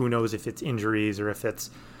it is. Who knows if it's injuries or if it's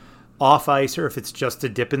off ice or if it's just a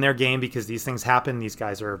dip in their game, because these things happen. These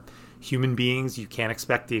guys are human beings. You can't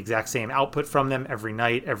expect the exact same output from them every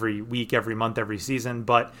night, every week, every month, every season.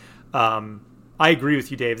 But I agree with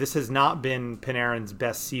you, Dave. This has not been Panarin's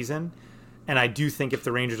best season, and I do think if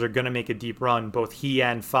the Rangers are going to make a deep run, both he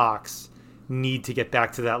and Fox need to get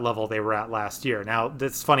back to that level they were at last year. Now,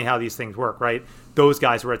 it's funny how these things work, right? Those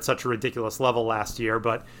guys were at such a ridiculous level last year,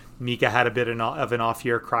 but Mika had a bit of an off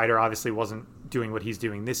year. Kreider obviously wasn't doing what he's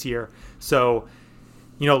doing this year. So,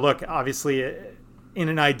 look, obviously in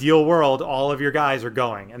an ideal world, all of your guys are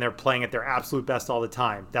going and they're playing at their absolute best all the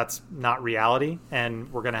time. That's not reality,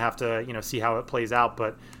 and we're going to have to, see how it plays out.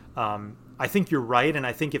 But I think you're right, and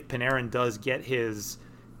I think if Panarin does get his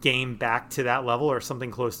game back to that level or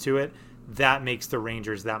something close to it, that makes the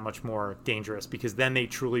Rangers that much more dangerous, because then they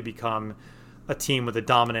truly become a team with a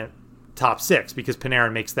dominant top six, because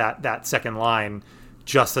Panarin makes that second line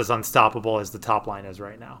just as unstoppable as the top line is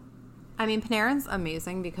right now. I mean, Panarin's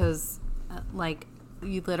amazing because,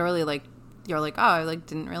 you literally, you're like, oh, I,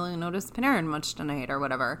 didn't really notice Panarin much tonight or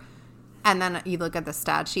whatever. And then you look at the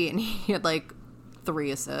stat sheet and he had,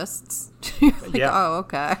 3 assists. You're like, oh,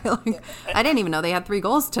 okay. I didn't even know they had 3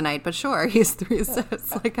 goals tonight, but sure, he has 3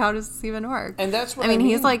 assists. How does this even work? And that's what I mean.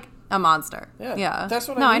 He's a monster. Yeah. That's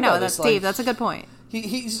what I mean. No, I know. That's Dave. That's a good point.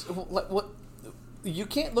 He's what you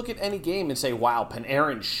can't look at any game and say, wow,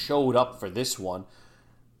 Panarin showed up for this one,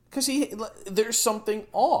 because there's something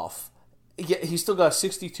off. Yet he still got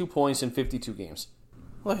 62 points in 52 games.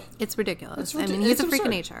 It's ridiculous. I mean, he's a freak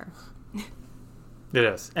of nature. It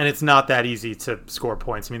is, and it's not that easy to score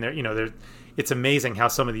points. I mean, it's amazing how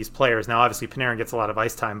some of these players, now obviously Panarin gets a lot of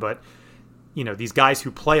ice time, but these guys who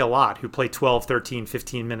play a lot, who play 12, 13,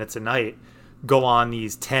 15 minutes a night, go on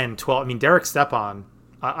these 10, 12. I mean, Derek Stepan,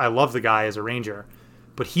 I love the guy as a Ranger,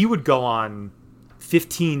 but he would go on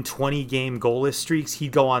 15, 20 game goalless streaks.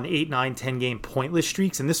 He'd go on 8, 9, 10 game pointless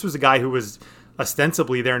streaks, and this was a guy who was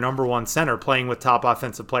ostensibly their number one center, playing with top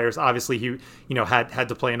offensive players. Obviously, he had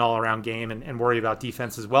to play an all-around game and worry about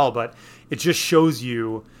defense as well, but it just shows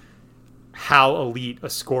you how elite a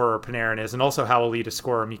scorer Panarin is, and also how elite a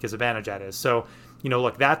scorer Mika Zibanejad is. So,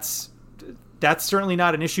 look, that's certainly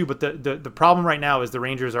not an issue, but the problem right now is the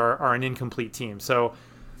Rangers are an incomplete team. So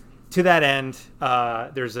to that end,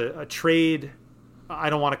 there's a trade, I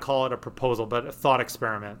don't want to call it a proposal, but a thought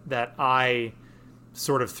experiment that I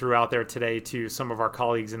sort of threw out there today to some of our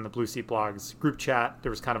colleagues in the Blue Seat Blogs group chat. There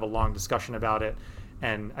was kind of a long discussion about it,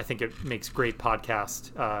 and I think it makes great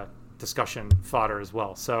podcast discussion fodder as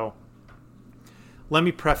well. So let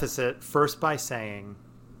me preface it first by saying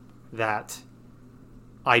that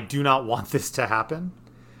I do not want this to happen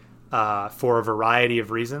for a variety of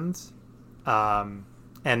reasons.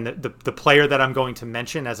 And the player that I'm going to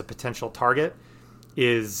mention as a potential target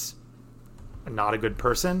is not a good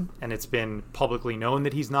person, and it's been publicly known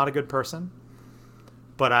that he's not a good person.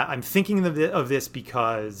 But I'm thinking of this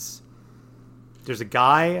because there's a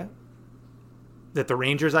guy that the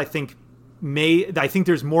Rangers, I think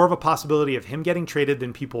there's more of a possibility of him getting traded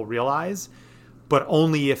than people realize, but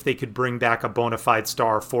only if they could bring back a bona fide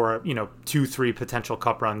star for, 2-3 potential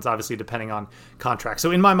cup runs, obviously depending on contract.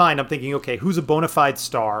 So in my mind, I'm thinking, okay, who's a bona fide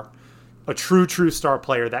star, a true star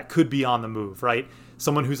player that could be on the move, right?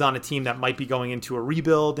 Someone who's on a team that might be going into a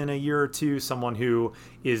rebuild in a year or two, someone who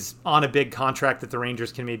is on a big contract that the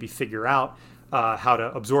Rangers can maybe figure out how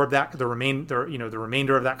to absorb that, the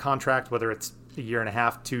remainder of that contract, whether it's a year and a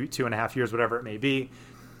half, 2.5 years, whatever it may be.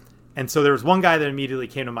 And so there was one guy that immediately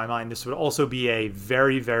came to my mind. This would also be a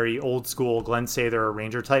very, very old school Glenn Sather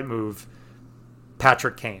Ranger type move,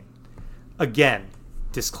 Patrick Kane. Again,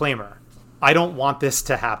 disclaimer, I don't want this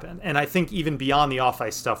to happen. And I think even beyond the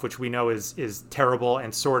off-ice stuff, which we know is terrible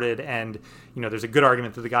and sordid, and there's a good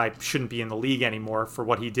argument that the guy shouldn't be in the league anymore for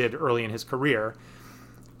what he did early in his career.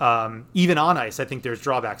 Even on ice, I think there's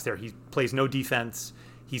drawbacks there. He plays no defense.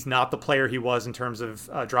 He's not the player he was in terms of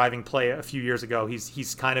driving play a few years ago.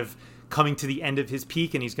 He's kind of coming to the end of his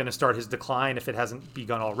peak, and he's going to start his decline if it hasn't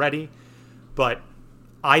begun already. But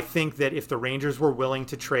I think that if the Rangers were willing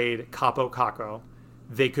to trade Kaapo Kakko,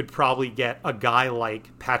 they could probably get a guy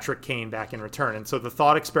like Patrick Kane back in return. And so the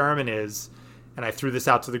thought experiment is, and I threw this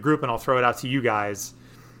out to the group and I'll throw it out to you guys,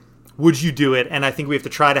 would you do it? And I think we have to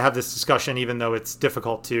try to have this discussion, even though it's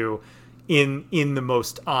difficult to, in the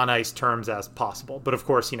most on-ice terms as possible. But of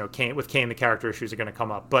course, Kane, the character issues are going to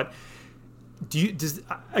come up. But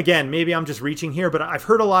again, maybe I'm just reaching here, but I've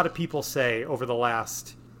heard a lot of people say over the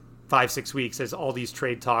last 5-6 weeks, as all these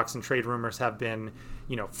trade talks and trade rumors have been,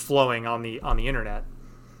 flowing on the internet,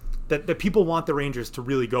 that people want the Rangers to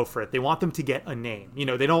really go for it. They want them to get a name.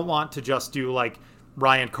 They don't want to just do like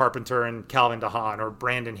Ryan Carpenter and Calvin DeHaan or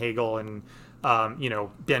Brandon Hagel and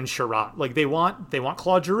Ben Sherratt. Like they want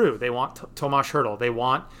Claude Giroux. They want Tomas Hertl. They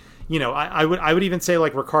want, I would even say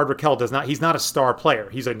like Ricard Raquel he's not a star player.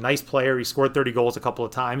 He's a nice player. He scored 30 goals a couple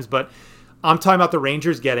of times, but I'm talking about the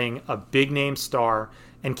Rangers getting a big name star,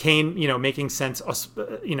 and Kane, making sense,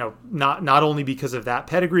 not only because of that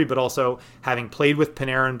pedigree, but also having played with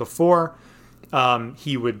Panarin before.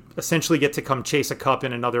 He would essentially get to come chase a cup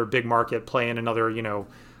in another big market, play in another, in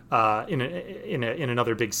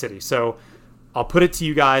another big city. So I'll put it to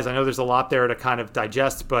you guys. I know there's a lot there to kind of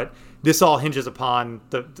digest, but this all hinges upon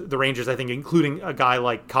the Rangers, I think, including a guy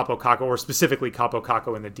like Kaapo Kakko, or specifically Kaapo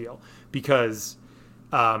Kakko in the deal, because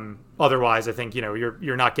otherwise, I think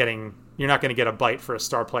you're not going to get a bite for a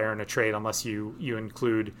star player in a trade unless you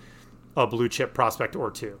include a blue chip prospect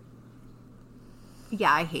or two.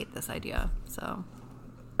 Yeah, I hate this idea. So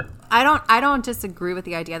I don't disagree with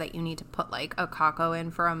the idea that you need to put like a Kakko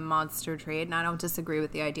in for a monster trade, and I don't disagree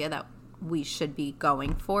with the idea that we should be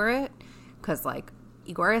going for it, because like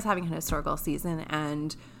Igor is having an historical season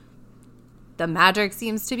and the magic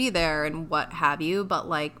seems to be there and what have you, but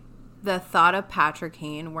like the thought of Patrick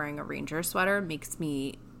Kane wearing a Ranger sweater makes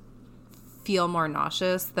me feel more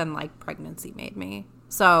nauseous than like pregnancy made me.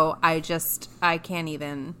 So I can't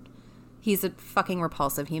even. He's a fucking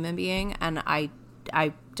repulsive human being, and I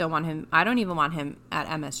don't want him. I don't even want him at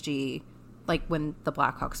MSG, like when the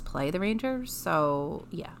Blackhawks play the Rangers. So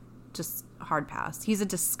yeah, just hard pass. He's a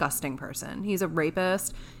disgusting person. He's a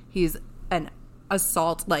rapist. He's an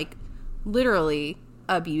assault, like literally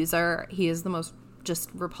abuser. He is the most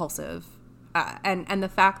just repulsive, and the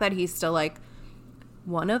fact that he's still like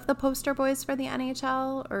one of the poster boys for the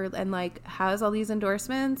NHL, and like has all these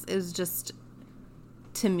endorsements, is just,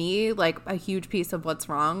 to me, like a huge piece of what's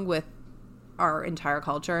wrong with our entire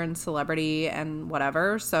culture and celebrity and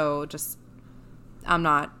whatever. So just I'm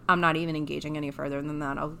not even engaging any further than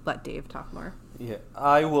that. I'll let Dave talk more. Yeah,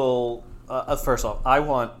 I will. First off, I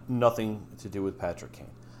want nothing to do with Patrick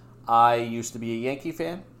Kane. I used to be a Yankee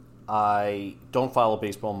fan. I don't follow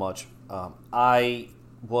baseball much. I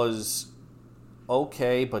was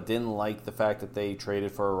okay, but didn't like the fact that they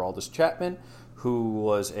traded for Aroldis Chapman, who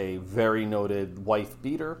was a very noted wife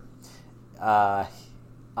beater. I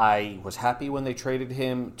was happy when they traded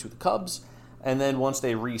him to the Cubs, and then once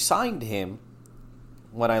they re-signed him,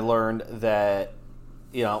 when I learned that,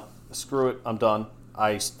 screw it, I'm done.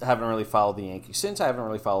 I haven't really followed the Yankees since. I haven't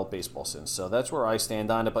really followed baseball since. So that's where I stand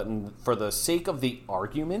on it. But for the sake of the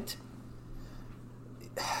argument,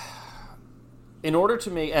 in order to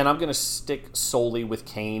make, and I'm going to stick solely with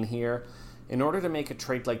Kane here, in order to make a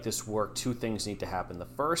trade like this work, two things need to happen. The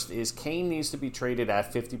first is Kane needs to be traded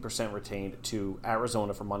at 50% retained to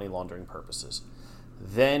Arizona for money laundering purposes.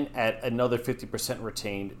 then at another 50%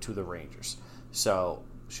 retained to the Rangers. So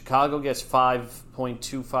Chicago gets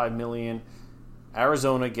 $5.25 million.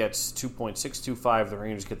 Arizona gets $2.625. The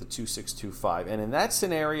Rangers get the $2.625. And in that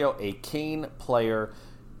scenario, a Kane player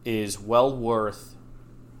is well worth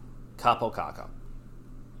Kaapo Kakko,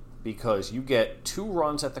 because you get 2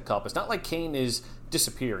 runs at the Cup. It's not like Kane is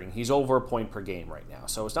disappearing. He's over a point per game right now.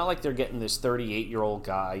 So it's not like they're getting this 38-year-old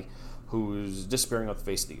guy who's disappearing off the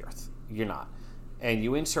face of the earth. You're not. And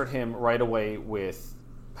you insert him right away with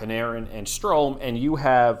Panarin and Strome, and you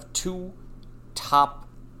have 2 top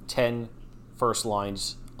 10 first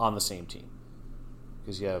lines on the same team.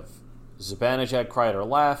 Because you have Zibanejad, Kreider,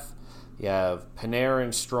 Laff. You have Panarin,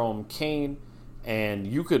 Strome, Kane. And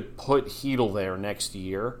you could put Hedl there next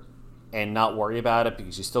year and not worry about it,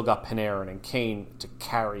 because you still got Panarin and Kane to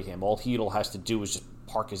carry him. All Hedl has to do is just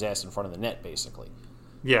park his ass in front of the net, basically.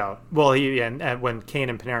 Yeah, well, and when Kane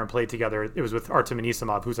and Panarin played together, it was with Artem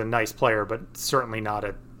Anisimov, who's a nice player, but certainly not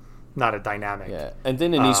a dynamic. Yeah, and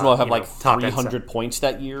then Anisimov had like top 300 points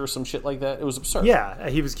that year or some shit like that. It was absurd. Yeah,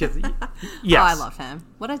 he was kids. Oh, Yes. I love him.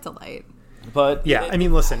 What a delight. But yeah, I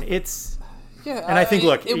mean, listen, it's and I think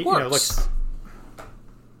look, it works.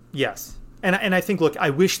 Yes. And I think, look, I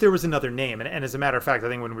wish there was another name. And as a matter of fact, I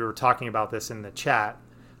think when we were talking about this in the chat,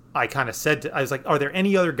 I kind of said, I was like, are there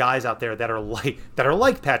any other guys out there that are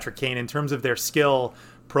like Patrick Kane in terms of their skill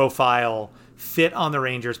profile, fit on the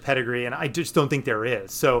Rangers pedigree? And I just don't think there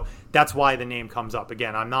is. So that's why the name comes up.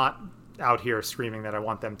 Again, I'm not out here screaming that I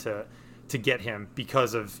want them to get him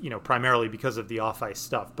because of, primarily because of the off-ice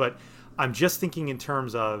stuff. But I'm just thinking in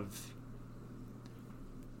terms of,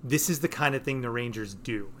 this is the kind of thing the Rangers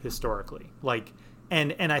do historically.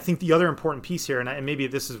 And I think the other important piece here, and maybe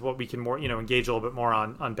this is what we can more, engage a little bit more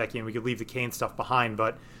on Becky, and we could leave the Kane stuff behind,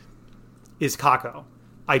 but is Kakko.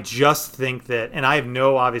 I just think that, and I have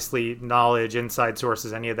no, obviously, knowledge, inside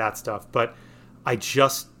sources, any of that stuff, but I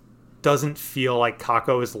just doesn't feel like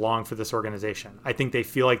Kakko is long for this organization. I think they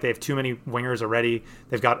feel like they have too many wingers already.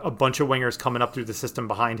 They've got a bunch of wingers coming up through the system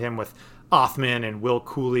behind him with Othman and Will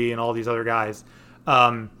Cooley and all these other guys.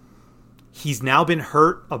 He's now been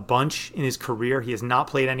hurt a bunch in his career. He has not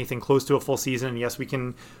played anything close to a full season. And yes, we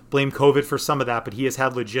can blame COVID for some of that, but he has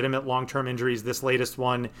had legitimate long-term injuries. This latest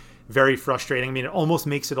one, very frustrating. I mean, it almost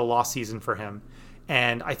makes it a lost season for him.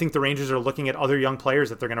 And I think the Rangers are looking at other young players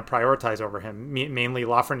that they're going to prioritize over him, mainly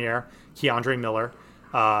Lafreniere, Keandre Miller.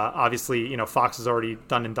 Obviously, Fox is already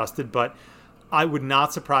done and dusted, but I would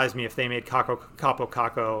not surprise me if they made Kaapo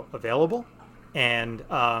Kakko available. And,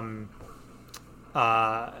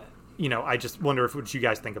 I just wonder what you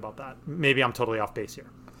guys think about that. Maybe I'm totally off base here.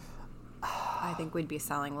 I think we'd be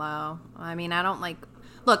selling low. I mean, I don't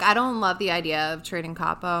love the idea of trading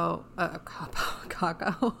Kakko,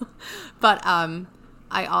 but I'm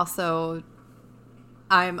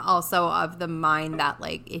also of the mind that,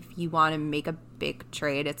 if you want to make a big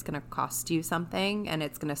trade, it's going to cost you something, and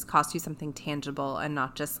it's going to cost you something tangible, and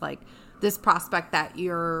not just this prospect that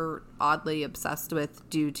you're oddly obsessed with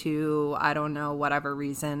due to, I don't know, whatever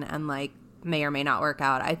reason, and may or may not work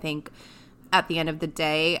out. I think at the end of the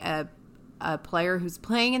day, a player who's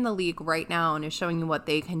playing in the league right now and is showing you what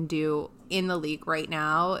they can do in the league right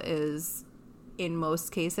now is, in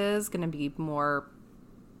most cases, going to be more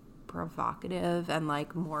provocative and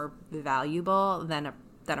more valuable than a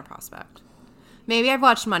prospect. Maybe I've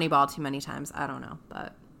watched Moneyball too many times. I don't know,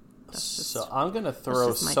 but so I'm going to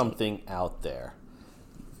throw something out there.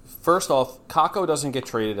 First off, Kakko doesn't get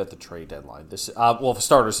traded at the trade deadline. For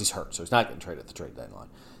starters, he's hurt, so he's not getting traded at the trade deadline.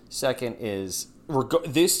 Second is,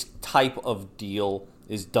 this type of deal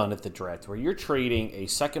is done at the draft, where you're trading a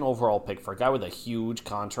second overall pick for a guy with a huge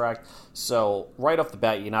contract. So right off the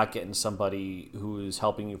bat, you're not getting somebody who is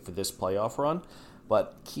helping you for this playoff run.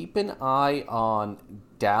 But keep an eye on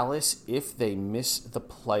Dallas if they miss the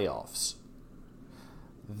playoffs.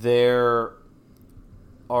 There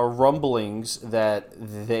are rumblings that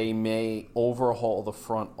they may overhaul the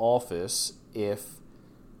front office if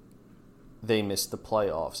they miss the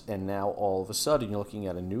playoffs. And now all of a sudden you're looking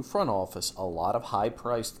at a new front office, a lot of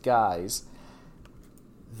high-priced guys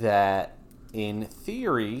that in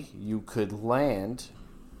theory you could land,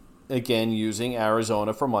 again, using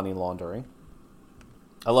Arizona for money laundering.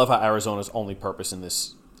 I love how Arizona's only purpose in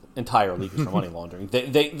this entire league is for money laundering.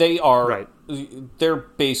 They are right. They're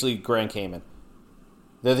basically Grand Cayman.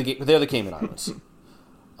 They're the Cayman Islands.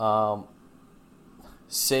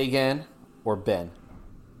 Sagan or Ben.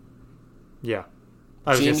 Yeah,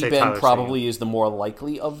 I was Jamie say Ben Tyler probably Sagan. is the more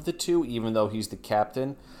likely of the two, even though he's the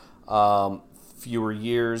captain. Fewer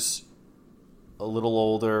years, a little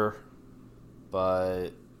older, but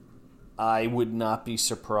I would not be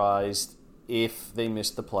surprised if they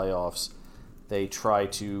miss the playoffs, they try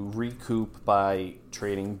to recoup by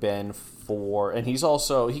trading Ben for, and he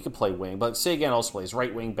can play wing, but Seguin also plays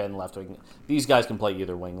right wing, Ben left wing. These guys can play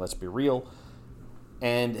either wing, let's be real.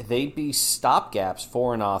 And they'd be stopgaps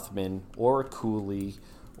for an Othmann or a Cooley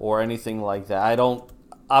or anything like that.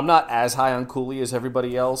 I'm not as high on Cooley as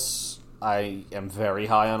everybody else. I am very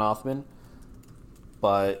high on Othmann,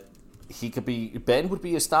 but Ben would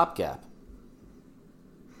be a stopgap.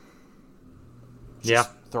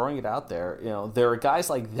 Just throwing it out there, there are guys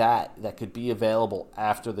like that could be available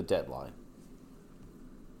after the deadline.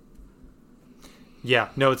 Yeah,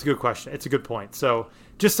 no, it's a good question. It's a good point. So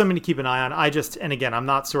just something to keep an eye on. And again, I'm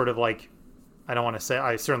not sort of like,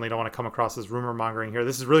 I certainly don't want to come across as rumor mongering here.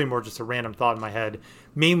 This is really more just a random thought in my head,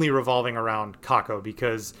 mainly revolving around Kakko,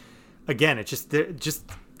 because again, it just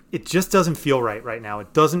doesn't feel right now.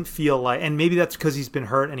 It doesn't feel like, and maybe that's because he's been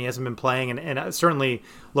hurt and he hasn't been playing. And certainly,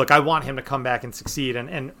 look, I want him to come back and succeed.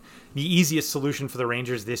 And the easiest solution for the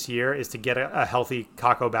Rangers this year is to get a healthy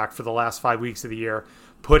Kakko back for the last 5 weeks of the year,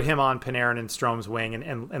 put him on Panarin and Strom's wing,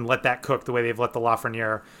 and let that cook the way they've let the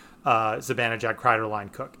Lafreniere, Zibanejad, Kreider line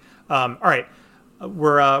cook. All right,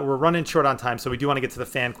 we're running short on time, so we do want to get to the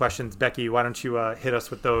fan questions. Becky, why don't you hit us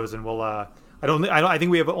with those, and we'll. I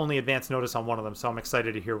think we have only advance notice on one of them, so I'm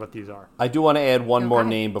excited to hear what these are. I do want to add one more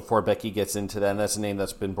name before Becky gets into that, and that's a name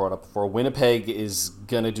that's been brought up before. Winnipeg is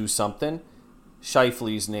going to do something.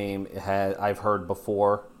 Scheifele's name I've heard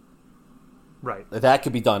before. Right. That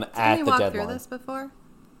could be done at the deadline. Didn't we walk through this before?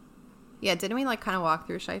 Yeah, didn't we kind of walk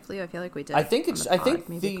through Scheifele? I feel like we did. I think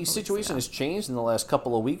the situation has changed in the last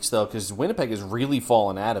couple of weeks, though, because Winnipeg has really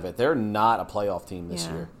fallen out of it. They're not a playoff team this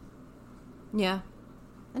year. Yeah.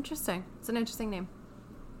 Interesting. It's an interesting name.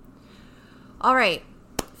 All right,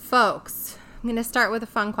 folks. I'm going to start with a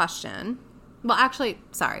fun question. Well, actually,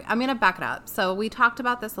 sorry. I'm going to back it up. So we talked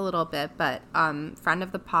about this a little bit, but friend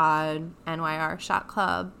of the pod, NYR Shot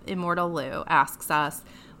Club, Immortal Lou, asks us,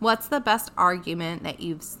 what's the best argument that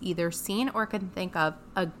you've either seen or can think of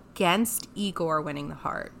against Igor winning the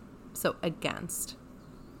Hart? So against.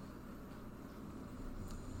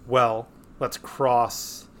 Well, let's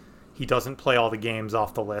cross... He doesn't play all the games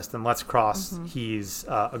off the list, and let's cross he's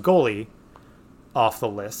a goalie off the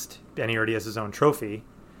list, and he already has his own trophy.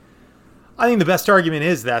 I think the best argument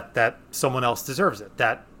is that someone else deserves it.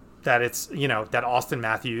 That it's that Auston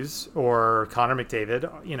Matthews or Connor McDavid.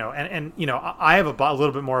 And I have a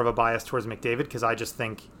little bit more of a bias towards McDavid because I just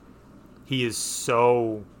think he is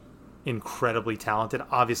so incredibly talented.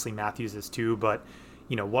 Obviously Matthews is too, but.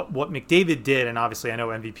 What McDavid did, and obviously I know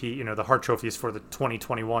MVP, the Hart Trophy is for the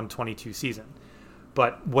 2021-22 season.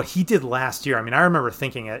 But what he did last year, I remember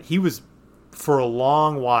thinking it, he was for a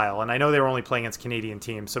long while, and I know they were only playing against Canadian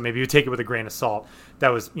teams, so maybe you take it with a grain of salt. That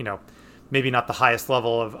was, maybe not the highest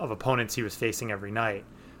level of opponents he was facing every night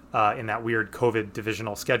in that weird COVID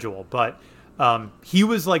divisional schedule. But he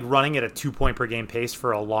was like running at a 2-point per game pace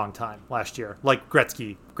for a long time last year, like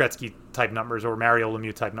Gretzky type numbers or Mario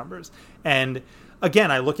Lemieux type numbers. And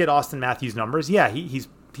again, I look at Auston Matthews' numbers. Yeah, he's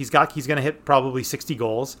going to hit probably 60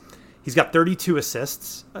 goals. He's got 32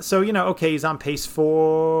 assists. So, he's on pace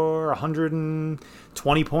for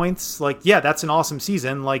 120 points. Like, yeah, that's an awesome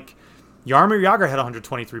season. Like, Jaromir Jagr had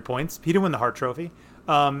 123 points. He didn't win the Hart Trophy.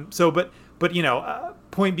 Point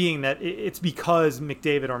being that it's because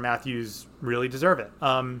McDavid or Matthews really deserve it.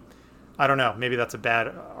 I don't know. Maybe that's a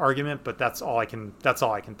bad argument, but that's all I can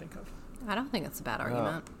think of. I don't think it's a bad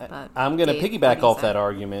argument. But I'm going to piggyback off that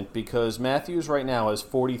argument because Matthews right now has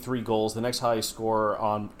 43 goals. The next highest scorer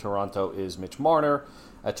on Toronto is Mitch Marner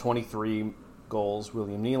at 23 goals.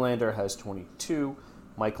 William Nylander has 22.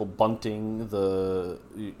 Michael Bunting,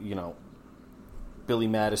 Billy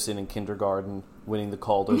Madison in kindergarten winning the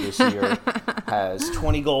Calder this year, has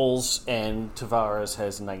 20 goals, and Tavares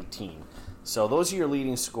has 19. So those are your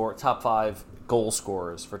leading top 5 goal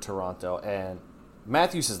scorers for Toronto, and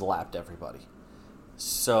Matthews has lapped everybody.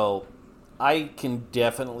 So I can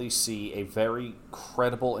definitely see a very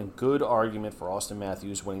credible and good argument for Auston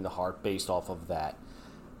Matthews winning the Hart based off of that.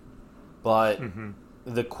 But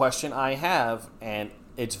the question I have, and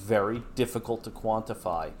it's very difficult to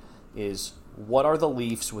quantify, is what are the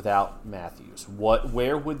Leafs without Matthews?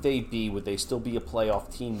 Where would they be? Would they still be a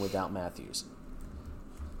playoff team without Matthews?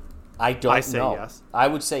 I say yes. I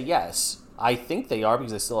would say yes. I think they are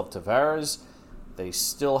because they still have Tavares. They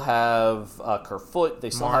still have Kerfoot. They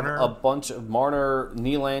still Marner. Have a bunch of Marner,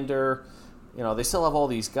 Nylander. They still have all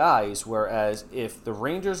these guys. Whereas if the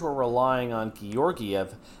Rangers were relying on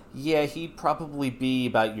Georgiev, yeah, he'd probably be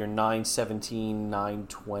about your 917,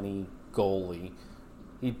 920 goalie.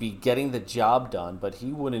 He'd be getting the job done, but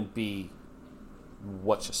he wouldn't be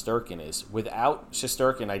what Shesterkin is. Without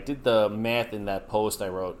Shesterkin, I did the math in that post I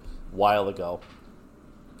wrote a while ago.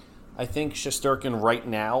 I think Shesterkin right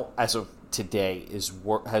now, as of today,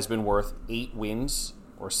 has been worth 8 wins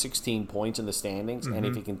or 16 points in the standings, and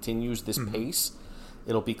if he continues this pace,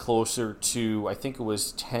 it'll be closer to, I think it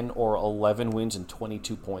was 10 or 11 wins and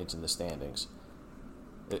 22 points in the standings.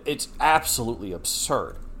 It's absolutely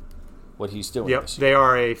absurd what he's doing this year. They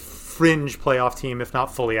are a fringe playoff team, if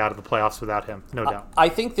not fully out of the playoffs without him, no doubt. I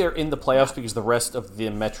think they're in the playoffs because the rest of the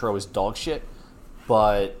Metro is dog shit,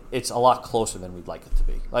 but it's a lot closer than we'd like it to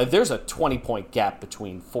be. Like, there's a 20-point gap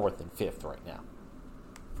between 4th and 5th right now.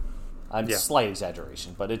 Slight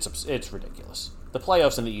exaggeration, but it's ridiculous. The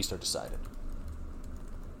playoffs in the East are decided.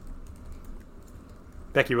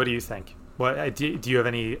 Becky, what do you think? What do you have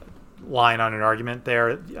any line on an argument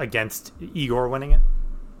there against Igor winning it?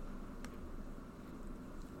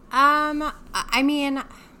 I mean,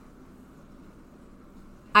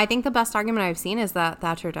 I think the best argument I've seen is that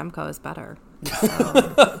Thatcher Demko is better.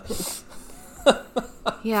 So.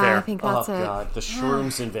 Yeah, Fair. I think that's it. Oh, God. The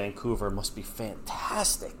shrooms in Vancouver must be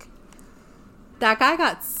fantastic. That guy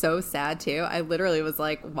got so sad, too. I literally was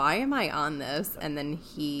like, why am I on this? And then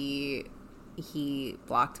he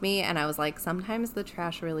blocked me, and I was like, sometimes the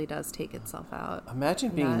trash really does take itself out. Imagine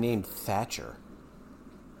being named Thatcher.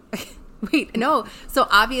 Wait, no. So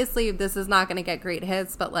obviously this is not going to get great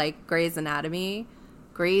hits, but like Grey's Anatomy,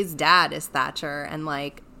 Grey's dad is Thatcher, and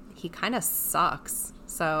like he kind of sucks.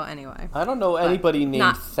 So anyway, I don't know anybody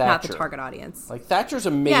named Thatcher. Not the target audience. Like, Thatcher's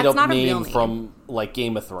a made-up name from like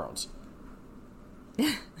Game of Thrones.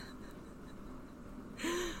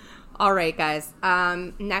 All right, guys.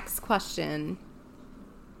 Next question.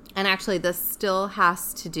 And actually, this still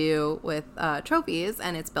has to do with trophies,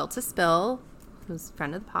 and it's Built to Spill, who's a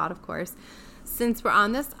friend of the pod, of course. Since we're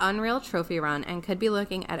on this Unreal Trophy run and could be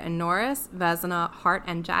looking at a Norris, Vezina, Hart,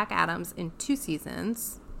 and Jack Adams in 2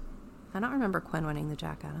 seasons. I don't remember Quinn winning the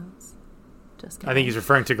Jack Adams. Just kidding. I think he's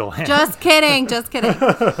referring to Golan. Just kidding.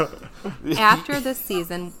 After this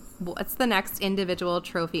season, what's the next individual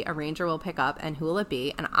trophy a Ranger will pick up, and who will it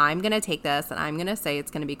be? And I'm going to take this, and I'm going to say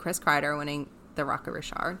it's going to be Chris Kreider winning the Rocket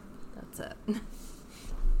Richard. That's it.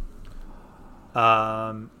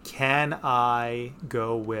 Can I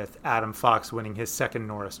go with Adam Fox winning his 2nd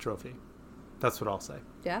Norris trophy? That's what I'll say.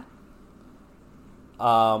 Yeah.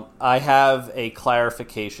 I have a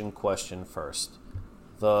clarification question first.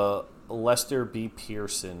 The Lester B.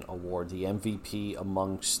 Pearson Award, the MVP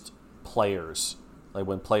amongst players, like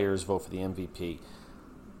when players vote for the MVP,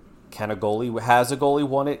 has a goalie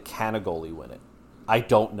won it? Can a goalie win it? I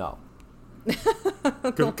don't know.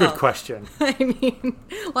 Good question. I mean,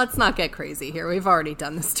 let's not get crazy here. We've already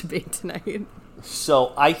done this debate tonight.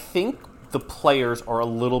 So I think the players are a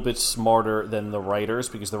little bit smarter than the writers,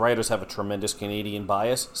 because the writers have a tremendous Canadian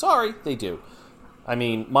bias. Sorry, they do. I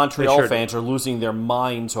mean, Montreal fans are losing their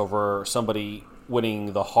minds over somebody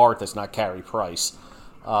winning the Hart that's not Carey Price.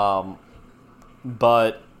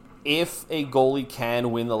 But if a goalie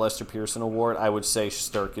can win the Lester Pearson Award, I would say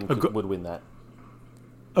Shesterkin would win that.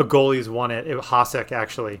 A goalie's won it. It was Hasek,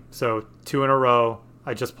 actually. So 2 in a row.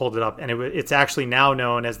 I just pulled it up, and it's actually now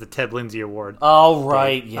known as the Ted Lindsay Award. Oh,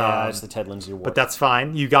 right. Yeah, it's the Ted Lindsay Award. But that's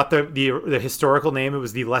fine. You got the historical name. It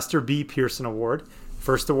was the Lester B. Pearson Award,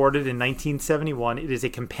 first awarded in 1971. It is a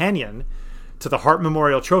companion to the Hart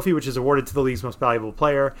Memorial Trophy, which is awarded to the league's most valuable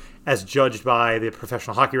player, as judged by the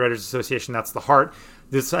Professional Hockey Writers Association. That's the Hart.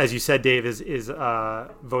 This, as you said, Dave, is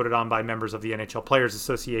voted on by members of the NHL Players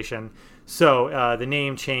Association. So the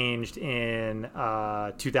name changed in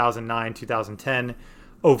 2009, 2010.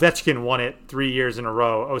 Ovechkin won it 3 years in a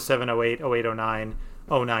row, 07, 08, 08, 09,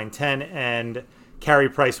 09, 10, and Carey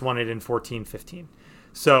Price won it in 14, 15.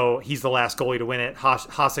 So he's the last goalie to win it.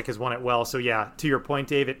 Hasek has won it well. So yeah, to your point,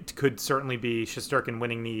 Dave, it could certainly be Shesterkin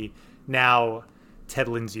winning the now Ted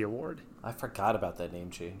Lindsay Award. I forgot about that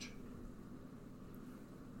name change.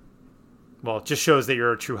 Well, it just shows that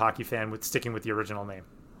you're a true hockey fan with sticking with the original name.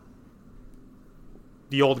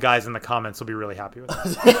 The old guys in the comments will be really happy with that.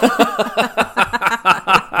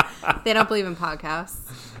 They don't believe in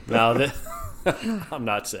podcasts. No, I'm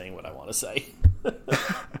not saying what I want to say.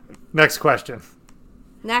 Next question.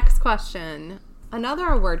 Another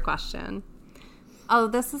award question. Oh,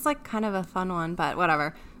 this is like kind of a fun one, but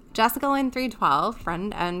whatever. Jessica Lynn 312,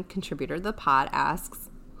 friend and contributor to the pod, asks,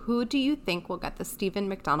 who do you think will get the Stephen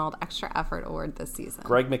McDonald Extra Effort Award this season?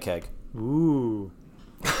 Greg McKegg. Ooh.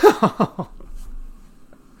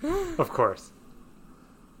 Of course.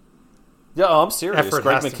 Yeah, I'm serious. Effort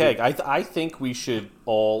Greg McKegg. I think we should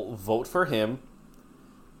all vote for him,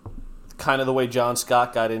 kind of the way John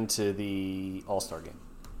Scott got into the All-Star game.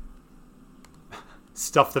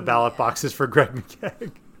 stuff the ballot boxes for Greg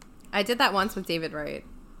McKegg. I did that once with David Wright.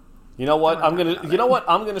 You know what? I'm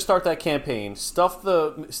gonna start that campaign. Stuff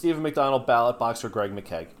the Stephen McDonald ballot box for Greg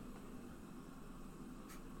McKegg.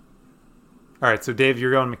 All right, so Dave,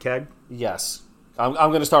 you're going McKegg? Yes. I'm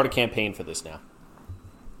going to start a campaign for this now.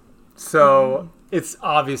 So it's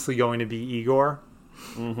obviously going to be Igor.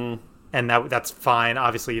 Mm-hmm. And that's fine.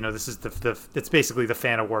 Obviously, this is it's basically the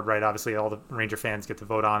fan award, right? Obviously, all the Ranger fans get to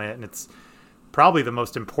vote on it, and it's probably the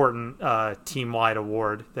most important team-wide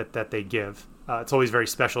award that they give. It's always very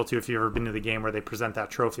special, too, if you've ever been to the game where they present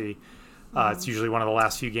that trophy. It's usually one of the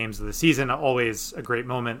last few games of the season. Always a great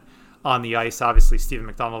moment on the ice. Obviously, Stephen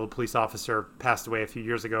McDonald, the police officer, passed away a few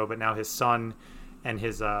years ago, but now his son and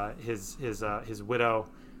his widow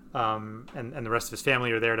and the rest of his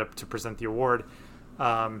family are there to present the award.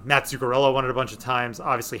 Matt Zuccarello won it a bunch of times.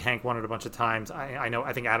 Obviously, Hank won it a bunch of times.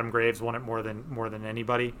 I think Adam Graves won it more than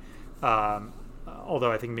anybody.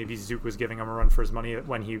 Although I think maybe Zook was giving him a run for his money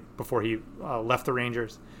before he left the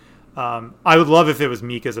Rangers. I would love if it was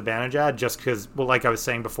Mika Zibanejad, just because, well, like I was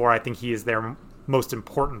saying before, I think he is their most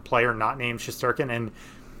important player, not named Shesterkin, and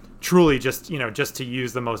truly just to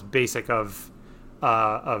use the most basic of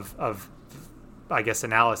I guess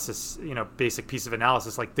analysis, basic piece of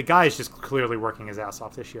analysis. Like, the guy is just clearly working his ass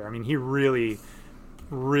off this year. I mean, he really,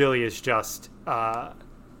 really is just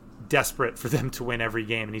desperate for them to win every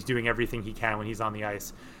game, and he's doing everything he can when he's on the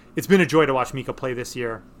ice. It's been a joy to watch Mika play this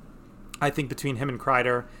year. I think between him and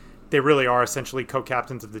Kreider, they really are essentially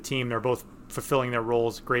co-captains of the team. They're both fulfilling their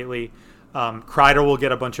roles greatly. Kreider will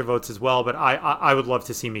get a bunch of votes as well, but I would love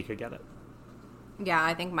to see Mika get it. Yeah,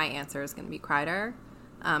 I think my answer is going to be Kreider.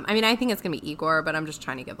 I think it's going to be Igor, but I'm just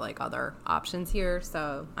trying to give other options here.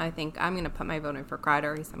 So I think I'm going to put my vote in for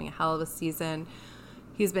Kreider. He's having a hell of a season.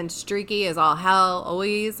 He's been streaky as all hell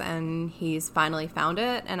always, and he's finally found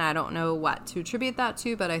it. And I don't know what to attribute that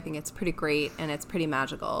to, but I think it's pretty great and it's pretty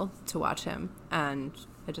magical to watch him. And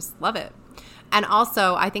I just love it. And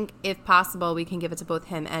also, I think if possible, we can give it to both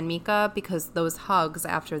him and Mika, because those hugs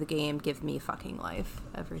after the game give me fucking life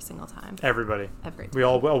every single time. Everybody. Every time. We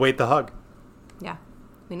all await the hug. Yeah,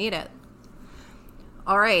 we need it.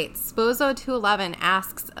 All right, Spozo211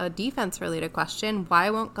 asks a defense-related question. Why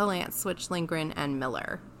won't Gallant switch Lindgren and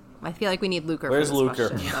Miller? I feel like we need Luker. Where's for this Luker?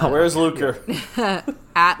 question, Where's Luker?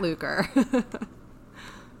 At Luker.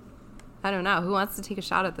 I don't know. Who wants to take a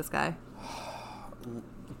shot at this guy?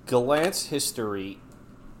 Gallant's history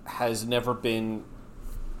has never been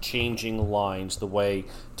changing lines the way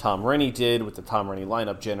Tom Rennie did with the Tom Rennie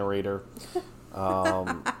lineup generator.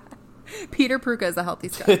 Peter Pruka is a healthy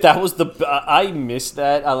scout. That was I missed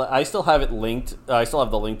that. I still have it linked. I still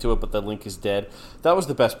have the link to it, but the link is dead. That was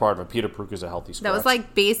the best part of it. Peter Pruka is a healthy scout. That was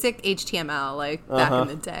like basic HTML, back in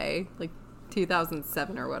the day,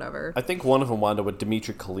 2007 or whatever. I think one of them wound up with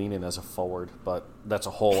Dmitry Kalinin as a forward, but that's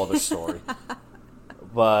a whole other story.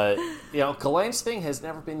 But, Gallant's thing has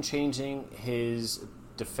never been changing his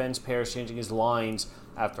defense pairs, changing his lines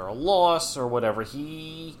after a loss or whatever.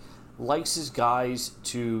 He likes his guys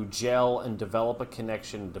to gel and develop a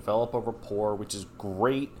connection, develop a rapport, which is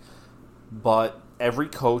great. But every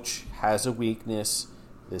coach has a weakness.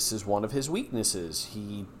 This is one of his weaknesses.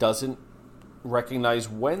 He doesn't recognize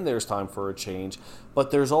when there's time for a change.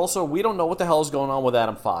 But there's also, we don't know what the hell is going on with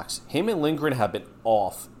Adam Fox. Him and Lindgren have been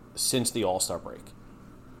off since the All-Star break.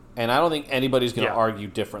 And I don't think anybody's going to argue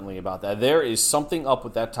differently about that. There is something up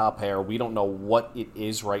with that top pair. We don't know what it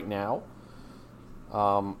is right now.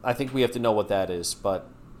 I think we have to know what that is. But,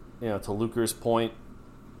 to Luker's point,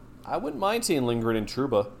 I wouldn't mind seeing Lindgren and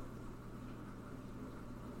Trouba.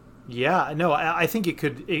 Yeah, no, I think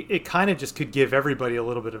it kind of just could give everybody a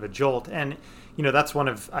little bit of a jolt. And, that's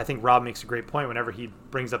I think Rob makes a great point whenever he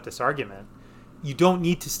brings up this argument. You don't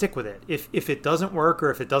need to stick with it. If it doesn't work, or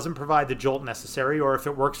if it doesn't provide the jolt necessary, or if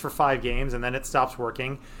it works for 5 games and then it stops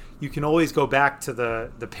working, you can always go back to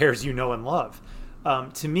the pairs you know and love.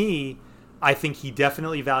 To me, I think he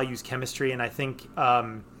definitely values chemistry, and I think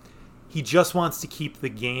he just wants to keep the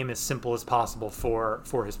game as simple as possible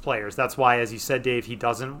for his players. That's why, as you said, Dave, he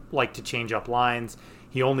doesn't like to change up lines.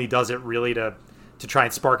 He only does it really to try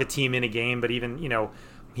and spark a team in a game, but even,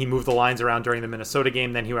 he moved the lines around during the Minnesota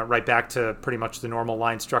game. Then he went right back to pretty much the normal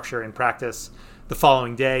line structure in practice the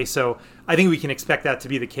following day. So I think we can expect that to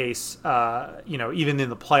be the case, even in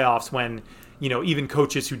the playoffs when, even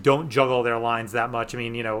coaches who don't juggle their lines that much. I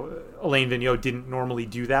mean, Alain Vigneault didn't normally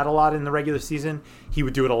do that a lot in the regular season. He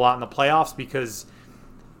would do it a lot in the playoffs because,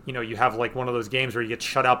 you have one of those games where you get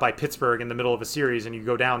shut out by Pittsburgh in the middle of a series and you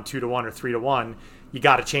go down 2-1 or 3-1. you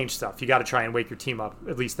got to change stuff. You got to try and wake your team up.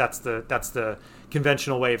 At least that's the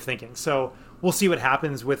conventional way of thinking. So we'll see what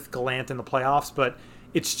happens with Gallant in the playoffs, but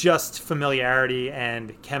it's just familiarity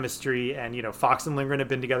and chemistry. And, Fox and Lindgren have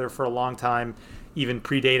been together for a long time, even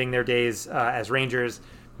predating their days as Rangers.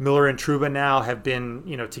 Miller and Trouba now have been,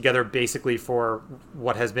 together basically for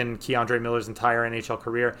what has been Keandre Miller's entire NHL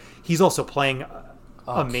career. He's also playing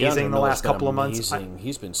amazing the last couple of months.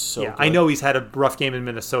 He's been so good. I know he's had a rough game in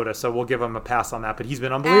Minnesota, so we'll give him a pass on that, but he's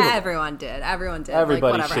been unbelievable. Everyone did. Everybody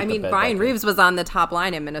whatever. I mean, Brian Reeves was on the top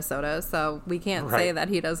line in Minnesota, so we can't say that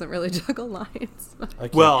he doesn't really juggle lines.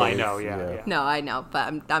 I know, yeah. No, I know,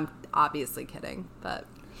 but I'm obviously kidding. But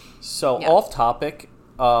off topic,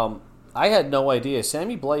 I had no idea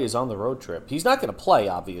Sammy Blais is on the road trip. He's not going to play,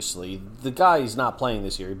 obviously. The guy's not playing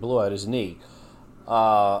this year. He blew out his knee.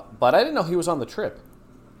 But I didn't know he was on the trip.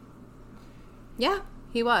 Yeah,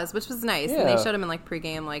 he was, which was nice. Yeah. And they showed him in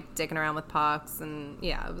pregame, dicking around with pucks, and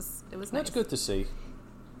it was nice. That's good to see.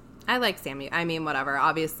 I like Sammy. I mean, whatever.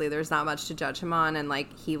 Obviously, there's not much to judge him on, and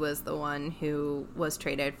he was the one who was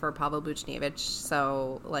traded for Pavel Buchnevich.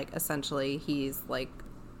 So essentially, he's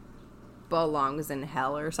belongs in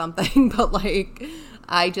hell or something. But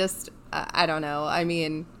I don't know. I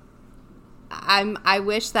mean, I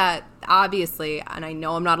wish that, obviously, and I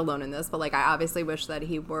know I'm not alone in this, but I obviously wish that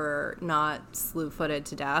he were not slew-footed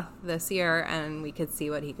to death this year and we could see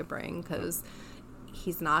what he could bring, because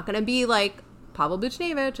he's not going to be Pavel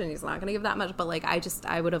Buchnevich and he's not going to give that much, but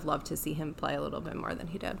I would have loved to see him play a little bit more than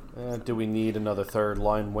he did. Do we need another third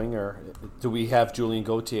line winger? Do we have Julien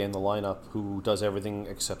Gauthier in the lineup who does everything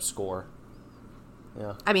except score?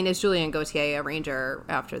 Yeah. I mean, is Julien Gauthier a Ranger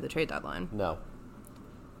after the trade deadline? No.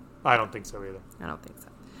 I don't think so either. I don't think so.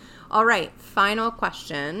 All right, final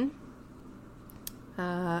question.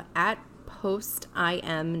 At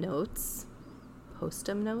Postum Notes. I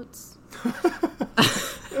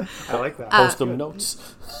like that. Postum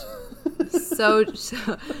Notes. So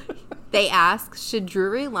they ask, should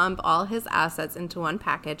Drury lump all his assets into one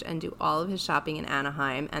package and do all of his shopping in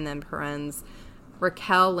Anaheim, and then parens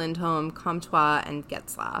Raquel, Lindholm, Comtois, and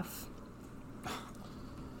Getzlaf?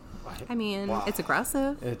 I mean, It's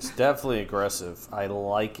aggressive. It's definitely aggressive. I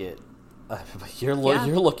like it. You're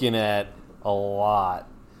looking at a lot.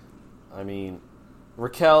 I mean,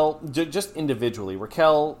 Raquel, just individually.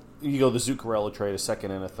 Raquel, you go the Zuccarello trade, a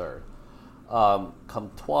second and a third.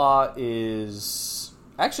 Comtois is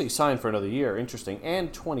actually signed for another year. Interesting.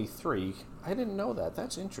 And 23. I didn't know that.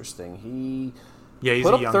 That's interesting. He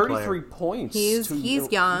put up 33 points. He's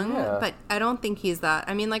young, but I don't think he's that.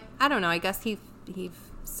 I mean, I don't know. I guess he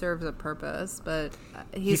serves a purpose, but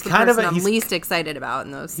he's the person I'm least excited about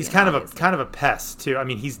in those. He's kind of a pest too. I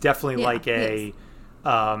mean, he's definitely I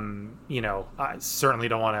certainly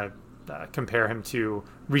don't want to compare him to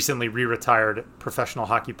recently re-retired professional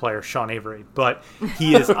hockey player Sean Avery, but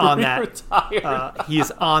he is on that. He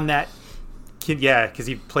is on that. Because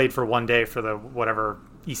he played for one day for the whatever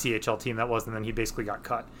ECHL team that was, and then he basically got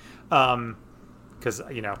cut. Because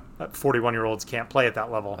 41-year-olds can't play at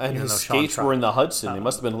that level. And his skates were in the Hudson. They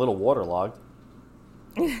must have been a little waterlogged.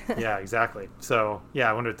 Yeah, exactly. So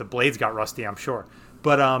I wonder if the blades got rusty. I'm sure,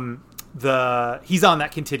 but he's on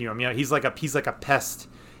that continuum. He's like a pest.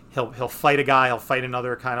 He'll fight a guy. He'll fight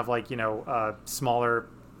another kind of smaller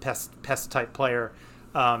pest type player.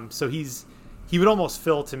 So he would almost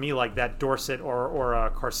fill to me like that Dorsett or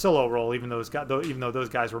a Carcillo role, even though those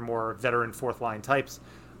guys were more veteran fourth line types.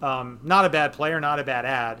 Not a bad player, not a bad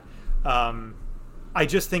ad. I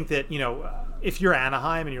just think that, if you're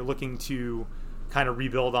Anaheim and you're looking to kind of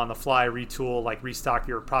rebuild on the fly, retool, restock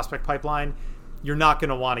your prospect pipeline, you're not going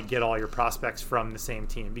to want to get all your prospects from the same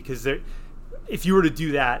team, because if you were to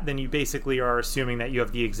do that, then you basically are assuming that you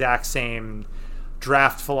have the exact same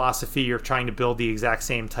draft philosophy. You're trying to build the exact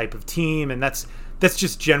same type of team, and that's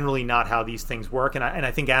just generally not how these things work. And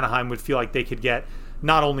I think Anaheim would feel like they could get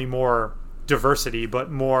not only more diversity, but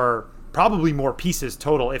probably more pieces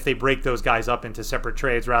total if they break those guys up into separate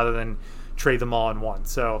trades rather than trade them all in one.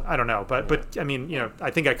 So I don't know, but I mean, I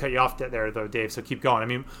think I cut you off there though, Dave. So keep going. I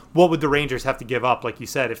mean, what would the Rangers have to give up, like you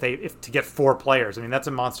said, if to get 4 players? I mean, that's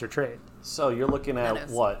a monster trade. So you're looking at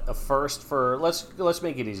what, a first for let's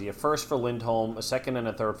make it easy, a first for Lindholm, a second and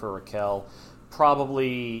a third for Raquel.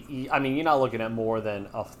 Probably, I mean, you're not looking at more than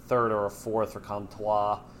a third or a fourth for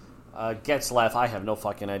Comtois. Getzlaf, I have no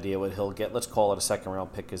fucking idea what he'll get. Let's call it a second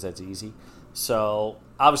round pick because that's easy. So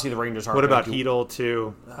obviously the Rangers aren't. What about Hedl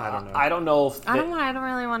too? I don't know. I don't know if I don't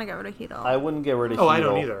really want to get rid of Hedl. I wouldn't get rid of Hedl. I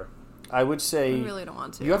don't either. I would say I really don't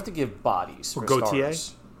want to. You have to give bodies. For Gauthier.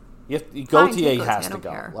 Gauthier has to go.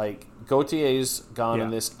 Care. Gautier's gone in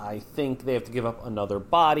this. I think they have to give up another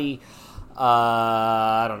body.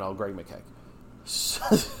 I don't know, Greg McKegg.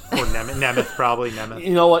 Or Nemeth, probably Nemeth.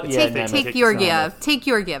 You know what? Yeah, take Georgiev. Take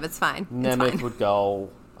Georgiev. It's fine. Nemeth would go.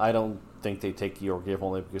 I don't think they take Georgiev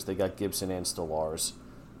only because they got Gibson and Stolarz.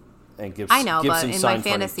 And Gibson, I know, Gibson but in my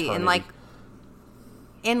fantasy,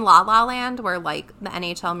 in La La Land, where like the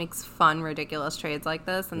NHL makes fun, ridiculous trades like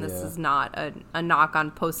this, and this is not a knock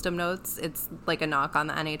on Postum notes. It's like a knock on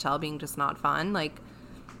the NHL being just not fun. Like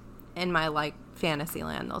in my like fantasy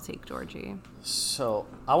land, they'll take Georgie. So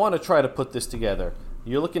I want to try to put this together.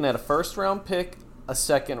 You're looking at a first-round pick, a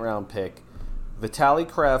second-round pick, Vitaly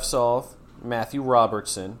Kravtsov, Matthew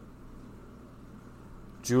Robertson,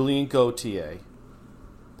 Julien Gauthier,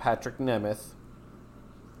 Patrick Nemeth,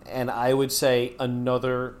 and I would say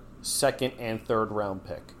another second and third-round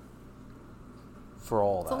pick for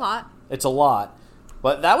all that. It's a lot. It's a lot,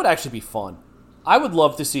 but that would actually be fun. I would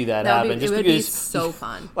love to see that happen. It would be so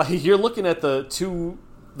fun. Like you're looking at the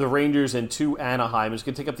Rangers and 2 Anaheim. It's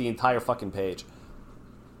going to take up the entire fucking page.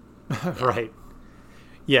 Right.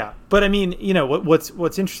 Yeah, but I mean, you know, what's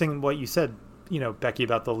interesting, what you said, you know, Becky,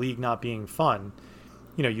 about the league not being fun.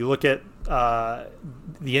 You know, you look at the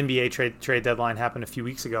NBA trade deadline happened a few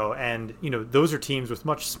weeks ago, and you know those are teams with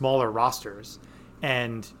much smaller rosters,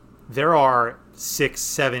 and there are 6,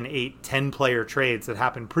 7, 8, 10 player trades that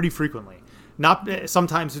happen pretty frequently. Not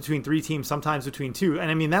sometimes between 3 teams, sometimes between 2,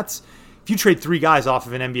 and I mean that's if you trade 3 guys off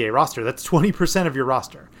of an NBA roster, that's 20% of your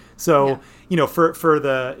roster. So you know, for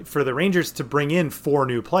the Rangers to bring in 4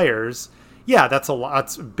 new players. Yeah, that's a lot.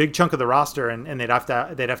 It's a big chunk of the roster, and they'd have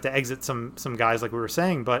to exit some guys like we were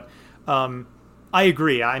saying. But I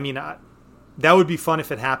agree. I mean, that would be fun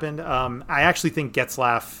if it happened. I actually think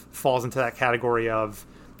Getzlaf falls into that category of,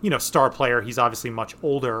 you know, star player. He's obviously much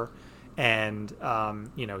older, and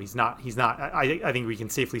you know, he's not. I think we can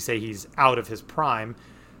safely say he's out of his prime.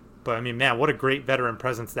 But I mean, man, what a great veteran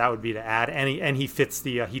presence that would be to add. And he fits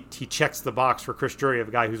the he checks the box for Chris Drury, of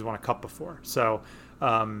a guy who's won a cup before. So.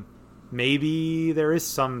 Maybe there is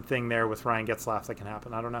something there with Ryan Getzlaf that can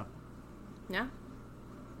happen. I don't know. Yeah.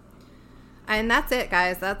 And that's it,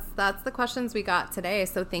 guys. That's the questions we got today.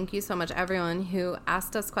 So thank you so much, everyone who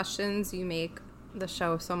asked us questions. You make the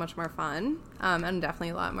show so much more fun, and definitely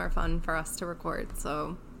a lot more fun for us to record.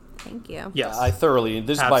 So thank you. Yes, I thoroughly.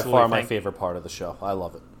 This is by far my favorite part of the show. I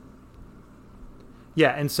love it. Yeah,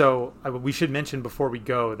 and so we should mention before we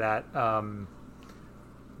go that.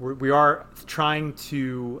 We are trying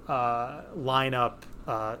to line up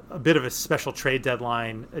a bit of a special trade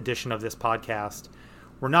deadline edition of this podcast.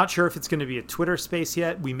 We're not sure if it's going to be a Twitter space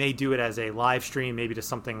yet. We may do it as a live stream, maybe to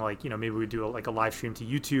something like, you know, maybe we do a live stream to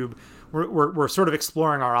YouTube. We're sort of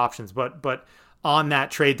exploring our options, but on that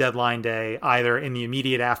trade deadline day, either in the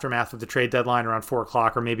immediate aftermath of the trade deadline around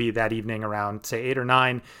 4:00 or maybe that evening around, say, 8 or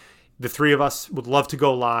 9, the 3 of us would love to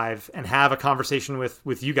go live and have a conversation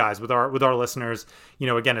with you guys, with our listeners. You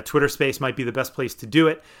know, again, a Twitter space might be the best place to do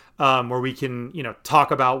it, where we can, you know, talk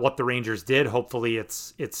about what the Rangers did. Hopefully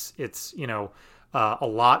it's you know, a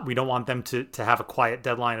lot. We don't want them to have a quiet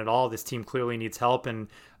deadline at all. This team clearly needs help and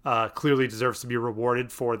clearly deserves to be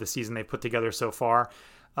rewarded for the season they've put together so far.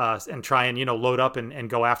 And try and, you know, load up and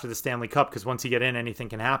go after the Stanley Cup, because once you get in, anything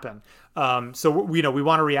can happen. So, you know, we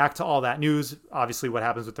want to react to all that news, obviously what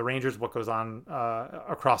happens with the Rangers, what goes on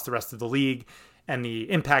across the rest of the league, and the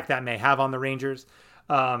impact that may have on the Rangers.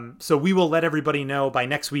 So we will let everybody know by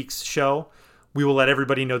next week's show. We will let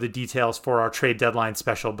everybody know the details for our trade deadline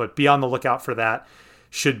special, but be on the lookout for that.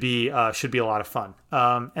 Should be a lot of fun.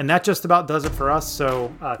 And that just about does it for us.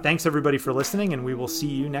 So thanks everybody for listening, and we will see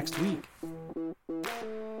you next week.